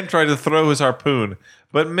to throw his harpoon,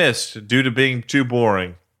 but missed due to being too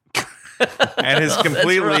boring. And his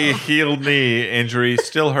completely healed knee injury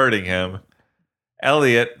still hurting him.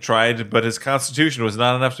 Elliott tried, but his constitution was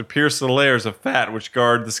not enough to pierce the layers of fat which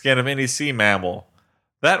guard the skin of any sea mammal.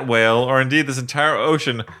 That whale, or indeed this entire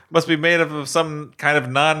ocean, must be made up of some kind of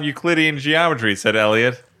non-Euclidean geometry, said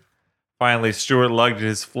Elliott. Finally, Stuart lugged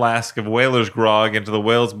his flask of whaler's grog into the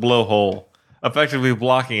whale's blowhole, effectively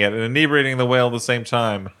blocking it and inebriating the whale at the same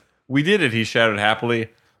time. We did it, he shouted happily.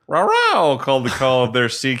 "Row-row!" called the call of their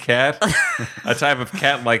sea cat, a type of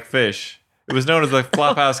cat-like fish. It was known as the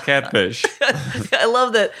flophouse catfish. I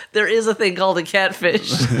love that there is a thing called a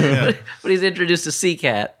catfish, but he's introduced a sea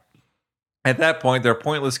cat. At that point, their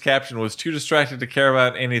pointless captain was too distracted to care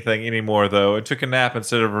about anything anymore, though, and took a nap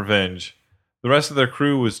instead of revenge. The rest of their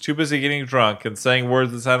crew was too busy getting drunk and saying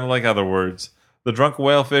words that sounded like other words. The drunk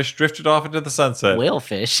whalefish drifted off into the sunset.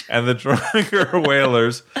 Whalefish? And the drunker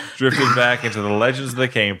whalers drifted back into the legends they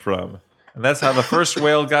came from. And that's how the first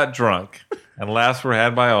whale got drunk, and laughs were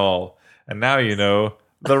had by all. And now you know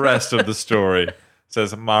the rest of the story,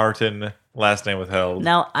 says Martin, last name withheld.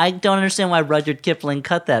 Now, I don't understand why Rudyard Kipling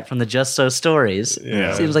cut that from the Just So stories.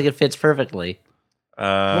 Yeah. Seems like it fits perfectly. What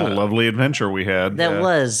a lovely adventure we had. That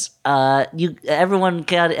was. Everyone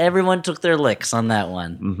took their licks on that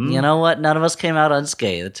one. Mm-hmm. You know what? None of us came out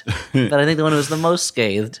unscathed. But I think the one who was the most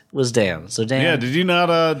scathed was Dan. So Dan. Yeah, did you not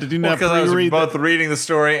because I was both reading the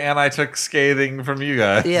story and I took scathing from you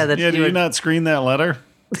guys. Yeah, did you not screen that letter?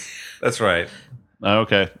 That's right.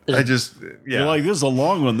 Okay. You're like, this is a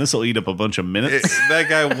long one. This will eat up a bunch of minutes. That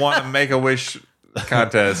guy want to make a wish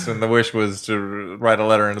contest, and the wish was to write a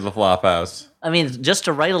letter into the Flophouse. I mean, just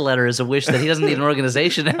to write a letter is a wish that he doesn't need an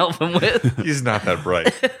organization to help him with. He's not that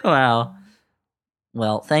bright. Wow.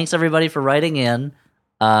 Well, thanks everybody for writing in.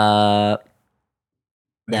 Thanks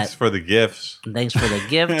for the gifts. Thanks for the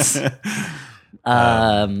gifts.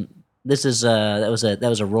 This is that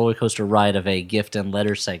was a roller coaster ride of a gift and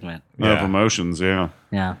letter segment. Of emotions, yeah.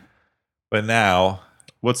 Yeah. But now,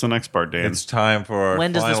 what's the next part, Dan? it's time for our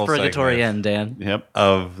When does this final purgatory segment end, Dan? Yep.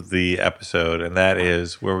 of the episode, and that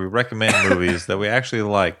is where we recommend movies that we actually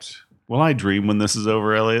liked. Will I dream when this is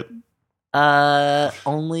over, Elliot?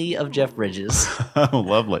 Only of Jeff Bridges. Oh,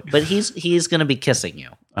 lovely. But he's going to be kissing you.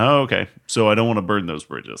 Oh, okay. So I don't want to burn those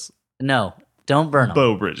bridges. No, don't burn them.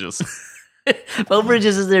 Beau Bridges. Beau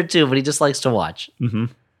Bridges is there too, but he just likes to watch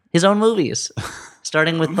his own movies,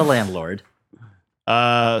 starting with The Landlord.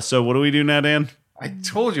 So what do we do now, Dan? I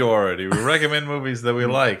told you already. We recommend movies that we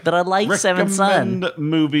like. But I like Seventh Son. Recommend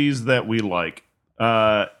movies that we like.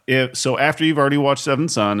 So after you've already watched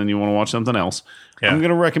Seventh Son and you want to watch something else, I'm going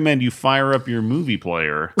to recommend you fire up your movie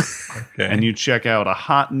player and you check out a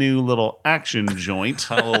hot new little action joint,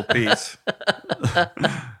 a little piece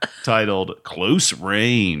titled Close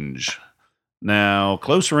Range. Now,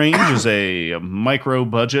 Close Range is a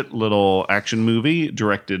micro-budget little action movie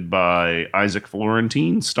directed by Isaac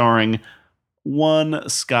Florentine, starring one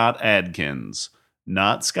Scott Adkins.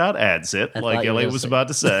 Not Scott Adsit, like Elliot was about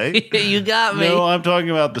to say. You got me. No, I'm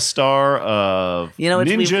talking about the star of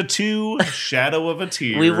Ninja 2, Shadow of a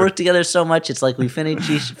Tear. We work together so much, it's like we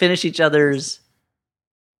finish each other's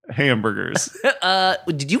hamburgers.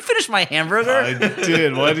 Did you finish my hamburger? I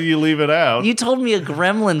did. Why did you leave it out? You told me a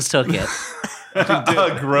Gremlins took it.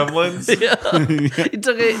 Gremlins? Yeah. He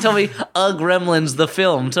told me a Gremlins, the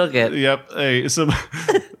film, took it. Yep.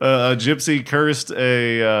 A gypsy cursed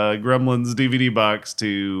a Gremlins DVD box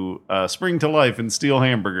to spring to life and steal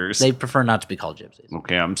hamburgers. They prefer not to be called gypsies.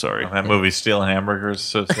 Okay, I'm sorry. That movie, Steal Hamburgers, is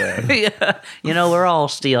so sad. Yeah. You know, we're all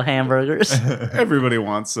steal hamburgers. Everybody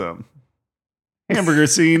wants some. Hamburger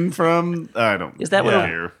scene from, I don't know. Is that what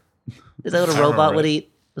a robot would eat?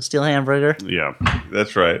 A steel hamburger? Yeah.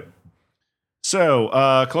 That's right.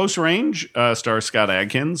 So, Close Range stars Scott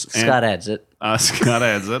Adkins. Scott adds it. Scott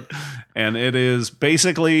adds it. And it is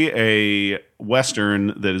basically a Western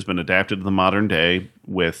that has been adapted to the modern day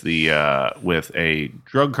with a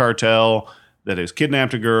drug cartel that has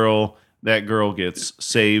kidnapped a girl. That girl gets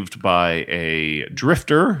saved by a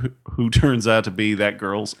drifter who turns out to be that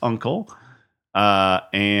girl's uncle.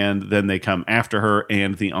 And then they come after her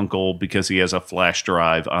and the uncle because he has a flash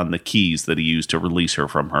drive on the keys that he used to release her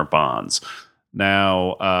from her bonds.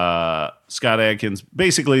 Now, Scott Adkins,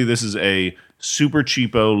 basically this is a super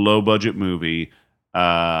cheapo, low budget movie,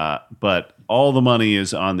 but all the money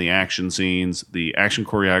is on the action scenes. The action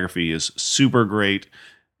choreography is super great.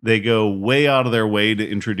 They go way out of their way to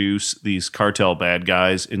introduce these cartel bad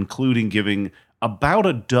guys, including giving about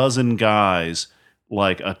a dozen guys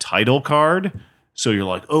like a title card. So you're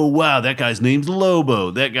like, oh, wow, that guy's named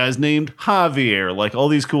Lobo. That guy's named Javier. Like all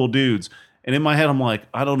these cool dudes. And in my head, I'm like,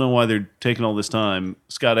 I don't know why they're taking all this time.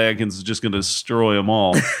 Scott Adkins is just going to destroy them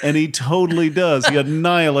all. And he totally does. He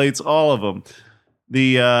annihilates all of them.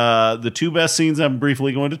 The two best scenes I'm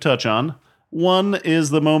briefly going to touch on. One is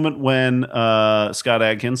the moment when Scott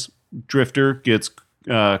Adkins, Drifter, gets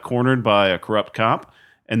cornered by a corrupt cop.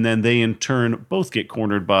 And then they, in turn, both get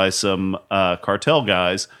cornered by some cartel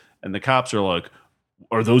guys. And the cops are like,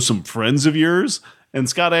 are those some friends of yours? And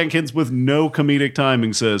Scott Adkins, with no comedic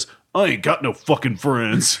timing, says, I ain't got no fucking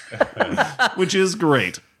friends, which is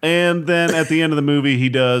great. And then at the end of the movie, he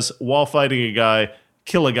does, while fighting a guy,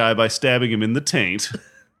 kill a guy by stabbing him in the taint.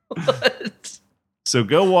 What? So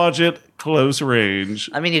go watch it, Close Range.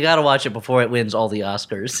 I mean, you got to watch it before it wins all the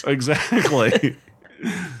Oscars. Exactly.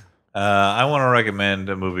 I want to recommend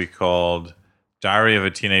a movie called Diary of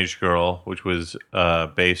a Teenage Girl, which was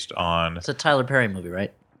based on... It's a Tyler Perry movie,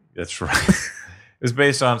 right? That's right. It's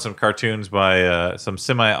based on some cartoons by some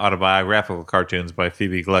semi-autobiographical cartoons by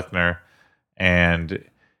Phoebe Gleckner, and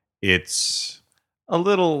it's a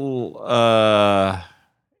little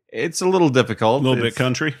difficult. A little bit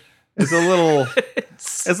country. It's a little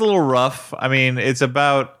it's a little rough. I mean, it's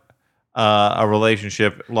about a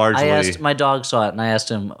relationship largely. My dog saw it, and I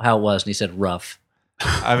asked him how it was, and he said rough.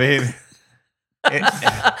 I mean,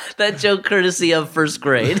 that joke courtesy of first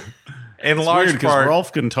grade. In large part,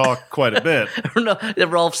 Rolf can talk quite a bit. No,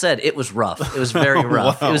 Rolf said it was rough. It was very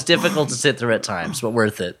rough. Wow. It was difficult to sit through at times, but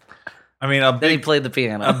worth it. I mean, then he played the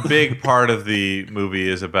piano. A big part of the movie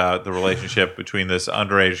is about the relationship between this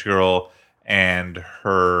underage girl and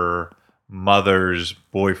her mother's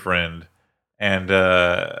boyfriend, and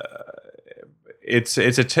it's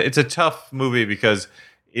a tough movie because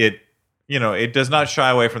it does not shy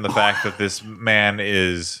away from the fact that this man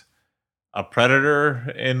is a predator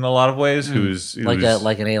in a lot of ways, who's like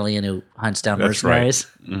an alien who hunts down mercenaries.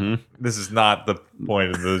 Right. Mm-hmm. This is not the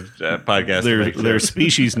point of the podcast. Their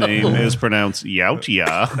species name is pronounced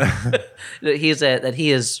Yautja. that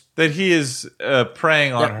he is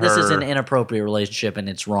preying on her. This is an inappropriate relationship, and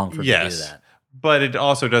it's wrong for him to do that. But it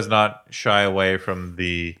also does not shy away from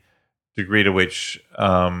the degree to which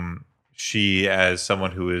she, as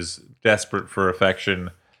someone who is desperate for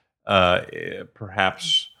affection,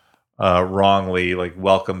 perhaps wrongly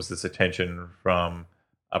welcomes this attention from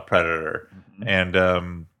a predator. Mm-hmm.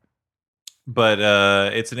 And but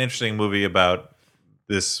it's an interesting movie about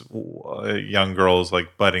this young girl's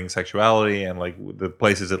budding sexuality and the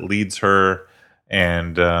places it leads her,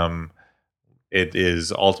 and it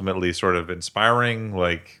is ultimately sort of inspiring,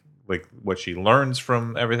 like what she learns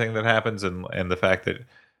from everything that happens, and the fact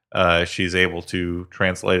that she's able to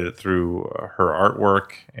translate it through her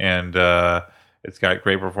artwork, and it's got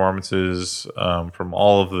great performances from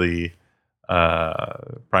all of the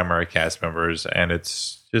primary cast members, and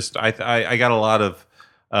it's just I got a lot of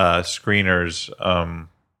screeners,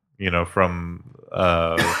 from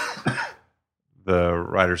the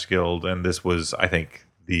Writers Guild, and this was, I think,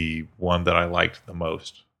 the one that I liked the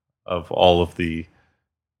most of all of the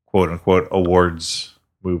quote unquote awards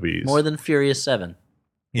movies. More than Furious 7.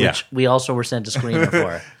 Which we also were sent to screener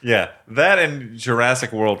for. Yeah, that and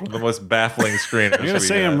Jurassic World were the most baffling screeners. I gotta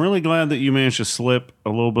say, I'm really glad that you managed to slip a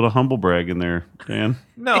little bit of humble brag in there, Dan.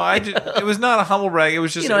 No, it was not a humble brag. It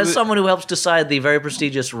was just as someone who helps decide the very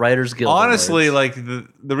prestigious Writers Guild. Honestly, awards.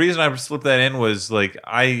 The reason I slipped that in was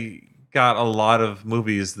I got a lot of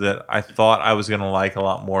movies that I thought I was going to like a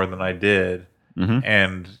lot more than I did,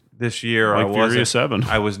 and this year I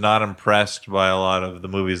was not impressed by a lot of the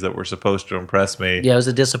movies that were supposed to impress me. Yeah, it was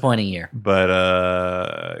a disappointing year.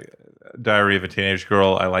 But Diary of a Teenage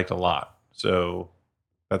Girl I liked a lot. So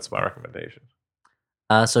that's my recommendation.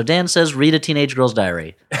 So Dan says read a teenage girl's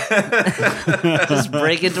diary. Just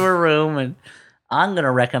break into a room, and I'm going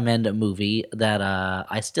to recommend a movie that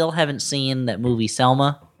I still haven't seen, that movie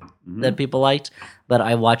Selma that people liked. But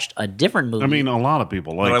I watched a different movie. I mean, a lot of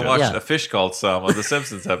people liked it. But I watched A Fish Called Selma, the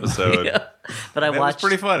Simpsons episode. But I watched... It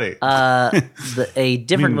was pretty funny. A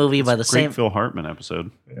different movie by the same... Phil Hartman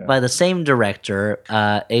episode. Yeah. By the same director,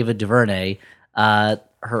 Ava DuVernay. Her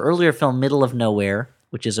earlier film, Middle of Nowhere,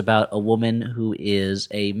 which is about a woman who is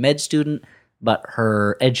a med student, but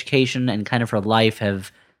her education and kind of her life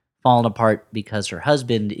have fallen apart because her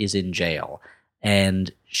husband is in jail.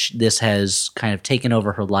 And this has kind of taken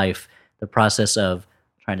over her life, the process of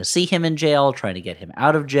trying to see him in jail, trying to get him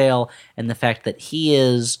out of jail, and the fact that he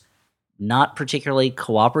is not particularly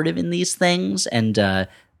cooperative in these things, and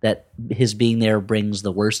that his being there brings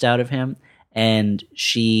the worst out of him. And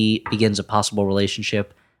she begins a possible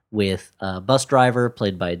relationship with a bus driver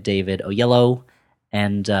played by David Oyelowo,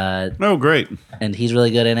 and great, and he's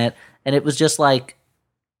really good in it. And it was just but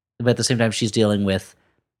at the same time, she's dealing with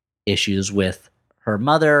issues with her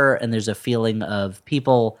mother, and there's a feeling of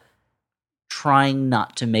people trying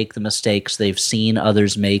not to make the mistakes they've seen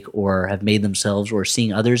others make or have made themselves, or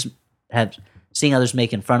seeing others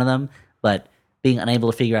make in front of them, but being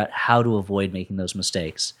unable to figure out how to avoid making those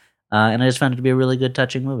mistakes. And I just found it to be a really good,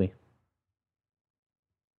 touching movie.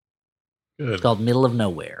 Good. It's called Middle of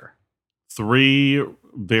Nowhere. 3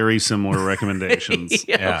 very similar recommendations.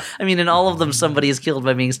 Yeah. I mean, in all of them, somebody is killed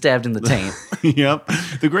by being stabbed in the taint. Yep.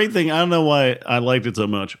 The great thing, I don't know why I liked it so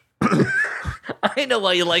much. I know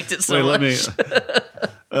why you liked it so much.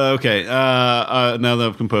 Okay. Now that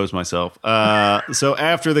I've composed myself, so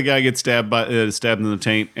after the guy gets stabbed in the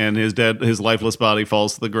taint, and his lifeless body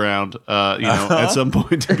falls to the ground, at some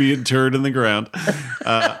point to be interred in the ground,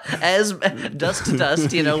 as dust to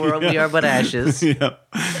dust, where we are but ashes. Yeah.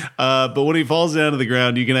 But when he falls down to the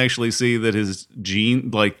ground, you can actually see that his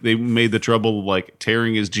they made the trouble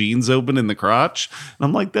tearing his jeans open in the crotch, and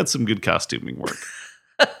I'm like, that's some good costuming work.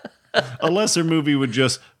 A lesser movie would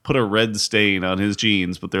just put a red stain on his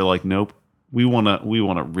jeans, but they're like, nope, we want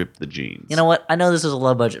to rip the jeans. You know what? I know this is a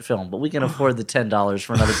low budget film, but we can afford the $10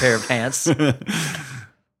 for another pair of pants. So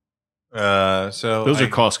those are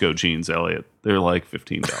Costco jeans, Elliott. They're like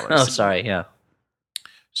 $15. Oh, sorry, yeah.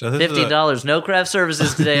 So $15. No craft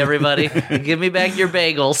services today, everybody. Give me back your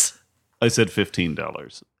bagels. I said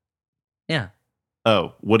 $15. Yeah.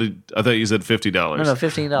 Oh, I thought you said $50. No,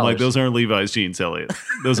 $15. Like, those aren't Levi's jeans, Elliott.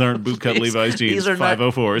 Those aren't bootcut Levi's jeans. These are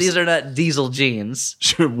 504s. These are not diesel jeans.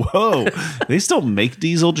 Sure. Whoa. They still make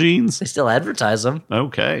diesel jeans? They still advertise them.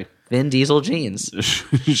 Okay. Vin Diesel jeans.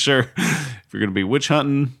 Sure. If you're going to be witch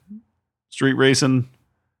hunting, Street racing.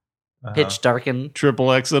 Pitch darken. Triple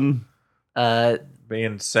X'ing.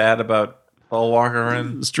 Being sad about Paul Walker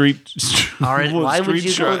and Street. Why would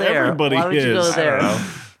you go there? Everybody Why would you go there? I don't know.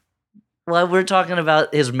 Well, we're talking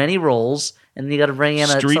about his many roles, and you got to bring in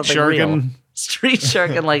Street something real. sharking. Street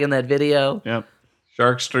sharking, like in that video. Yep.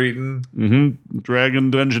 Shark Streeting. Mm-hmm.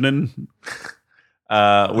 Dragon dungeoning.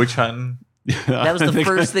 Witch hunting. That was the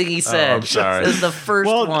first thing he said. I'm sorry. That was the first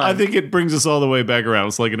one. I think it brings us all the way back around.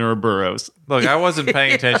 It's like an Ouroboros. Look, I wasn't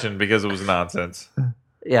paying attention because it was nonsense.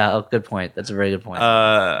 Yeah, good point. That's a very good point.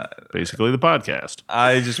 Basically, the podcast.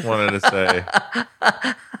 I just wanted to say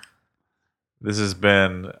this has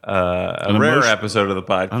been a rare episode of the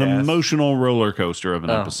podcast. An emotional roller coaster of an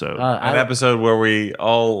episode. An episode where we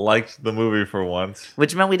all liked the movie for once.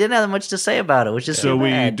 Which meant we didn't have much to say about it, which is so we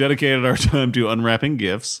bad. dedicated our time to unwrapping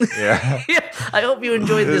gifts. Yeah. I hope you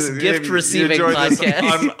enjoyed this gift receiving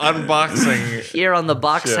podcast. Unboxing Here on the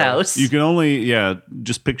Box House. You can only,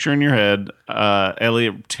 just picture in your head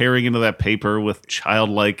Elliott tearing into that paper with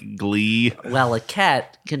childlike glee. Well, a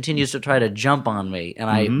cat continues to try to jump on me, and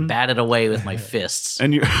I bat it away with my fists.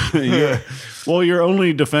 And your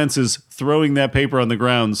only defense is throwing that paper on the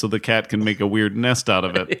ground so the cat can make a weird nest out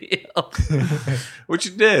of it. which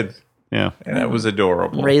it did. Yeah. And that was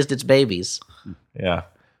adorable. Raised its babies. Yeah.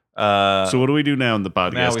 So what do we do now in the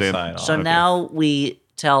podcast, Now we Dan? sign off. So now we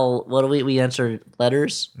tell, what do we answer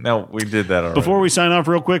letters? No, we did that already. Before we sign off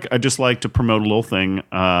real quick, I'd just like to promote a little thing.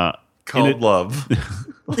 Called love.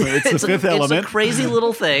 It's the fifth element. It's a crazy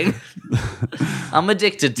little thing. I'm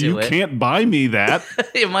addicted to You it. can't buy me that.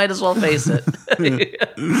 You might as well face it.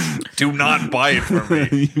 Do not buy it from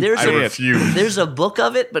me. I refuse. There's a book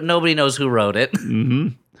of it, but nobody knows who wrote it. Mm-hmm.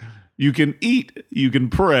 You can eat, you can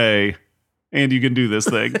pray, and you can do this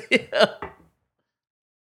thing.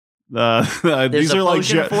 These are like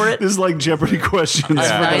for it? This is like Jeopardy questions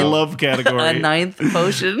for the love category. A ninth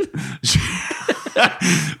potion.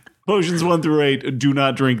 Potions 1 through 8, do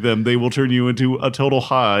not drink them. They will turn you into a total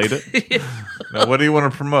hide. Now, what do you want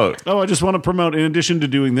to promote? Oh, I just want to promote, in addition to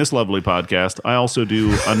doing this lovely podcast, I also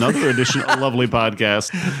do another lovely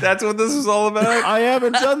podcast. That's what this is all about? I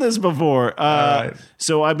haven't done this before. Right.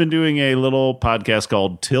 So I've been doing a little podcast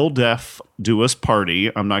called Till Deaf Do Us Party.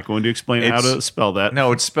 I'm not going to explain how to spell that.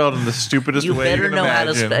 No, it's spelled in the stupidest You way better you can know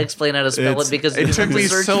imagine. how to explain how to spell it, because It took me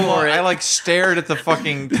so long. it. I stared at the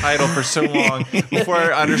fucking title for so long before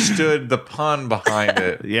I understood the pun behind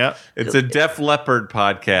it. Yeah. It's a Def Leppard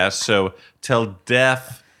podcast, so Till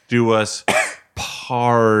Deaf Do Us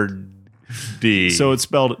Party. So it's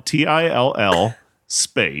spelled TILL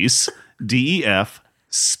space DEF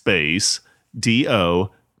space DO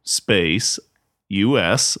space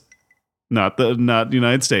US. Not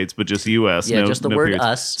United States, but just US. Yeah, just the word periods.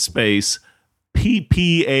 us. Space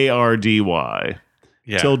PPARDY.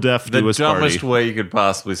 Yeah. Till Deaf Do Us Party. The dumbest way you could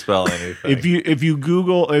possibly spell anything. If you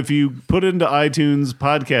put into iTunes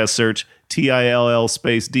podcast search TILL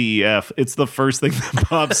space DEF, it's the first thing that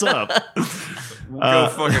pops up. Go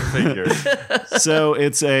fucking figure. So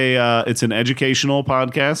it's an educational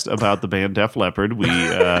podcast about the band Def Leppard. We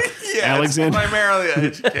Alexander it's primarily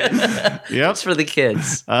education. Yep. It's for the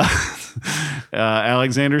kids.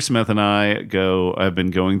 Alexander Smith and I have been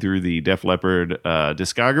going through the Def Leppard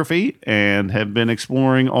discography and have been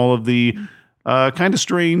exploring all of the kind of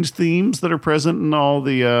strange themes that are present in all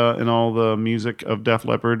the music of Def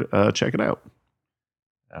Leppard. Check it out.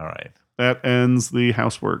 All right. That ends the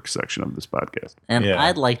housework section of this podcast. And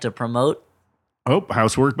I'd like to promote. Oh,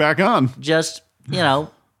 housework back on. Just,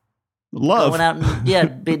 love. Going out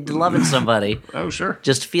and, be loving somebody. Oh, sure.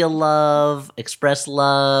 Just feel love, express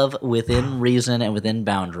love within reason and within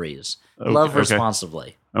boundaries. Love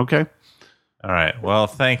responsibly. Okay. All right. Well,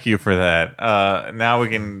 thank you for that. Now we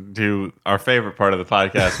can do our favorite part of the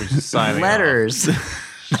podcast, which is signing Letters.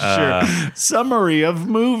 Sure. Summary of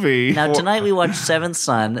movie. Now, tonight we watched Seventh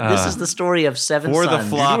Son. This is the story of Seven for Sons. the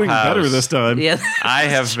Flop You're doing House. better this time. Yeah. I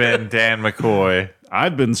have been Dan McCoy.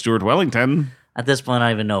 I've been Stuart Wellington. At this point, I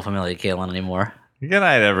don't even know if I'm Elliott Kalin anymore. Good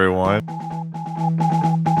night, everyone.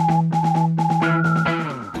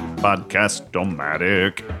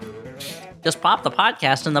 Podcast-o-matic. Just pop the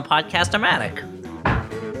podcast in the podcast-o-matic.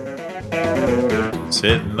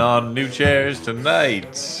 Sitting on new chairs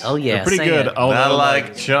tonight. Oh, yeah. They're pretty sing good. it. Although, Not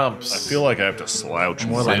like chumps. I feel like I have to slouch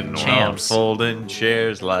More like sitting on. champs. Folding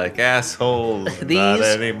chairs like assholes. Not These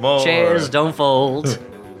anymore. chairs don't fold.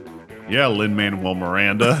 Yeah, Lin-Manuel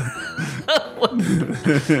Miranda.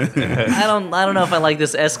 I don't know if I like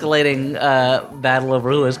this escalating battle over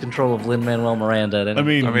who has control of Lin-Manuel Miranda. I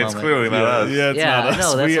mean, it's clearly not us. Yeah, it's Yeah, not I know,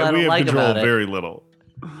 us. that's We what I don't have like control about it. very little.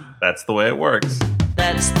 That's the way it works.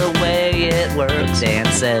 That's the way it works. Dan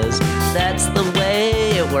says, that's the way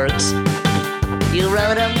it works. You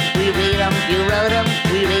wrote them, we read them. You wrote them,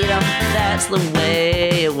 we read them. That's the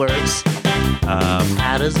way it works.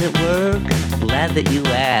 How does it work? Glad that you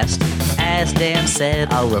asked. As Dan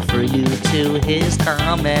said, I'll refer you to his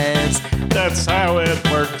comments. That's how it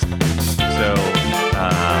works. So,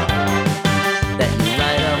 that you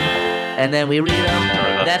write them, and then we read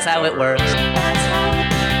them. That's how it works. That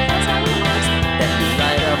you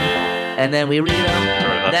write them, and then we read them.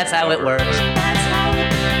 That's how it works. That's how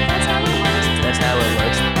it works. That's how it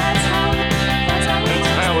works.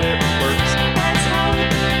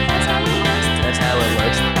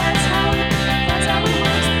 That's how it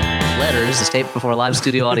works. Letters is taped before a live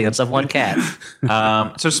studio audience of one cat.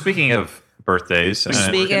 So speaking of birthdays.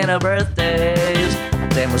 Speaking of birthdays,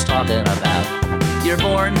 Dan was talking about you're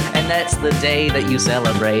born, and that's the day that you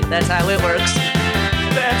celebrate. That's how it works.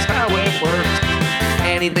 That's how it works.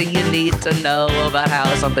 Anything you need to know about how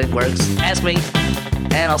something works, ask me,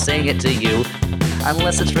 and I'll sing it to you.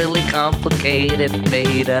 Unless it's really complicated,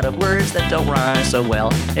 made out of words that don't rhyme so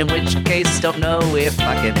well. In which case, don't know if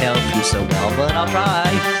I can help you so well, but I'll try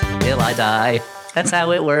till I die. That's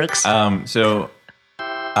how it works. It's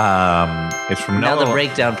from now the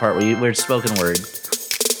breakdown part where it's spoken word.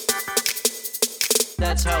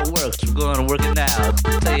 That's how it works. We're going to work it now.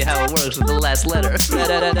 Tell you how it works with the last letter.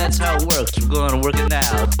 That's how it works. We're going to work it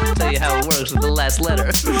now. Tell you how it works with the last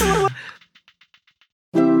letter.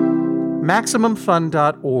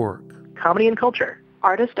 MaximumFun.org. Comedy and culture.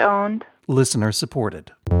 Artist owned. Listener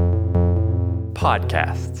supported.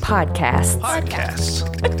 Podcasts.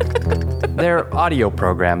 They're audio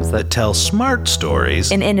programs that tell smart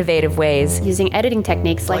stories in innovative ways using editing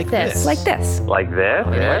techniques like this. Like this.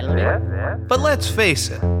 But let's face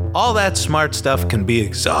it, all that smart stuff can be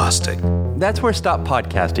exhausting. That's where Stop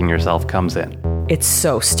Podcasting Yourself comes in. It's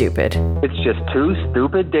so stupid. It's just two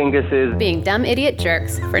stupid dinguses being dumb idiot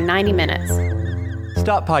jerks for 90 minutes.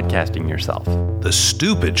 Stop Podcasting Yourself. The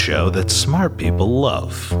stupid show that smart people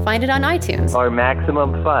love. Find it on iTunes or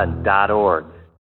MaximumFun.org.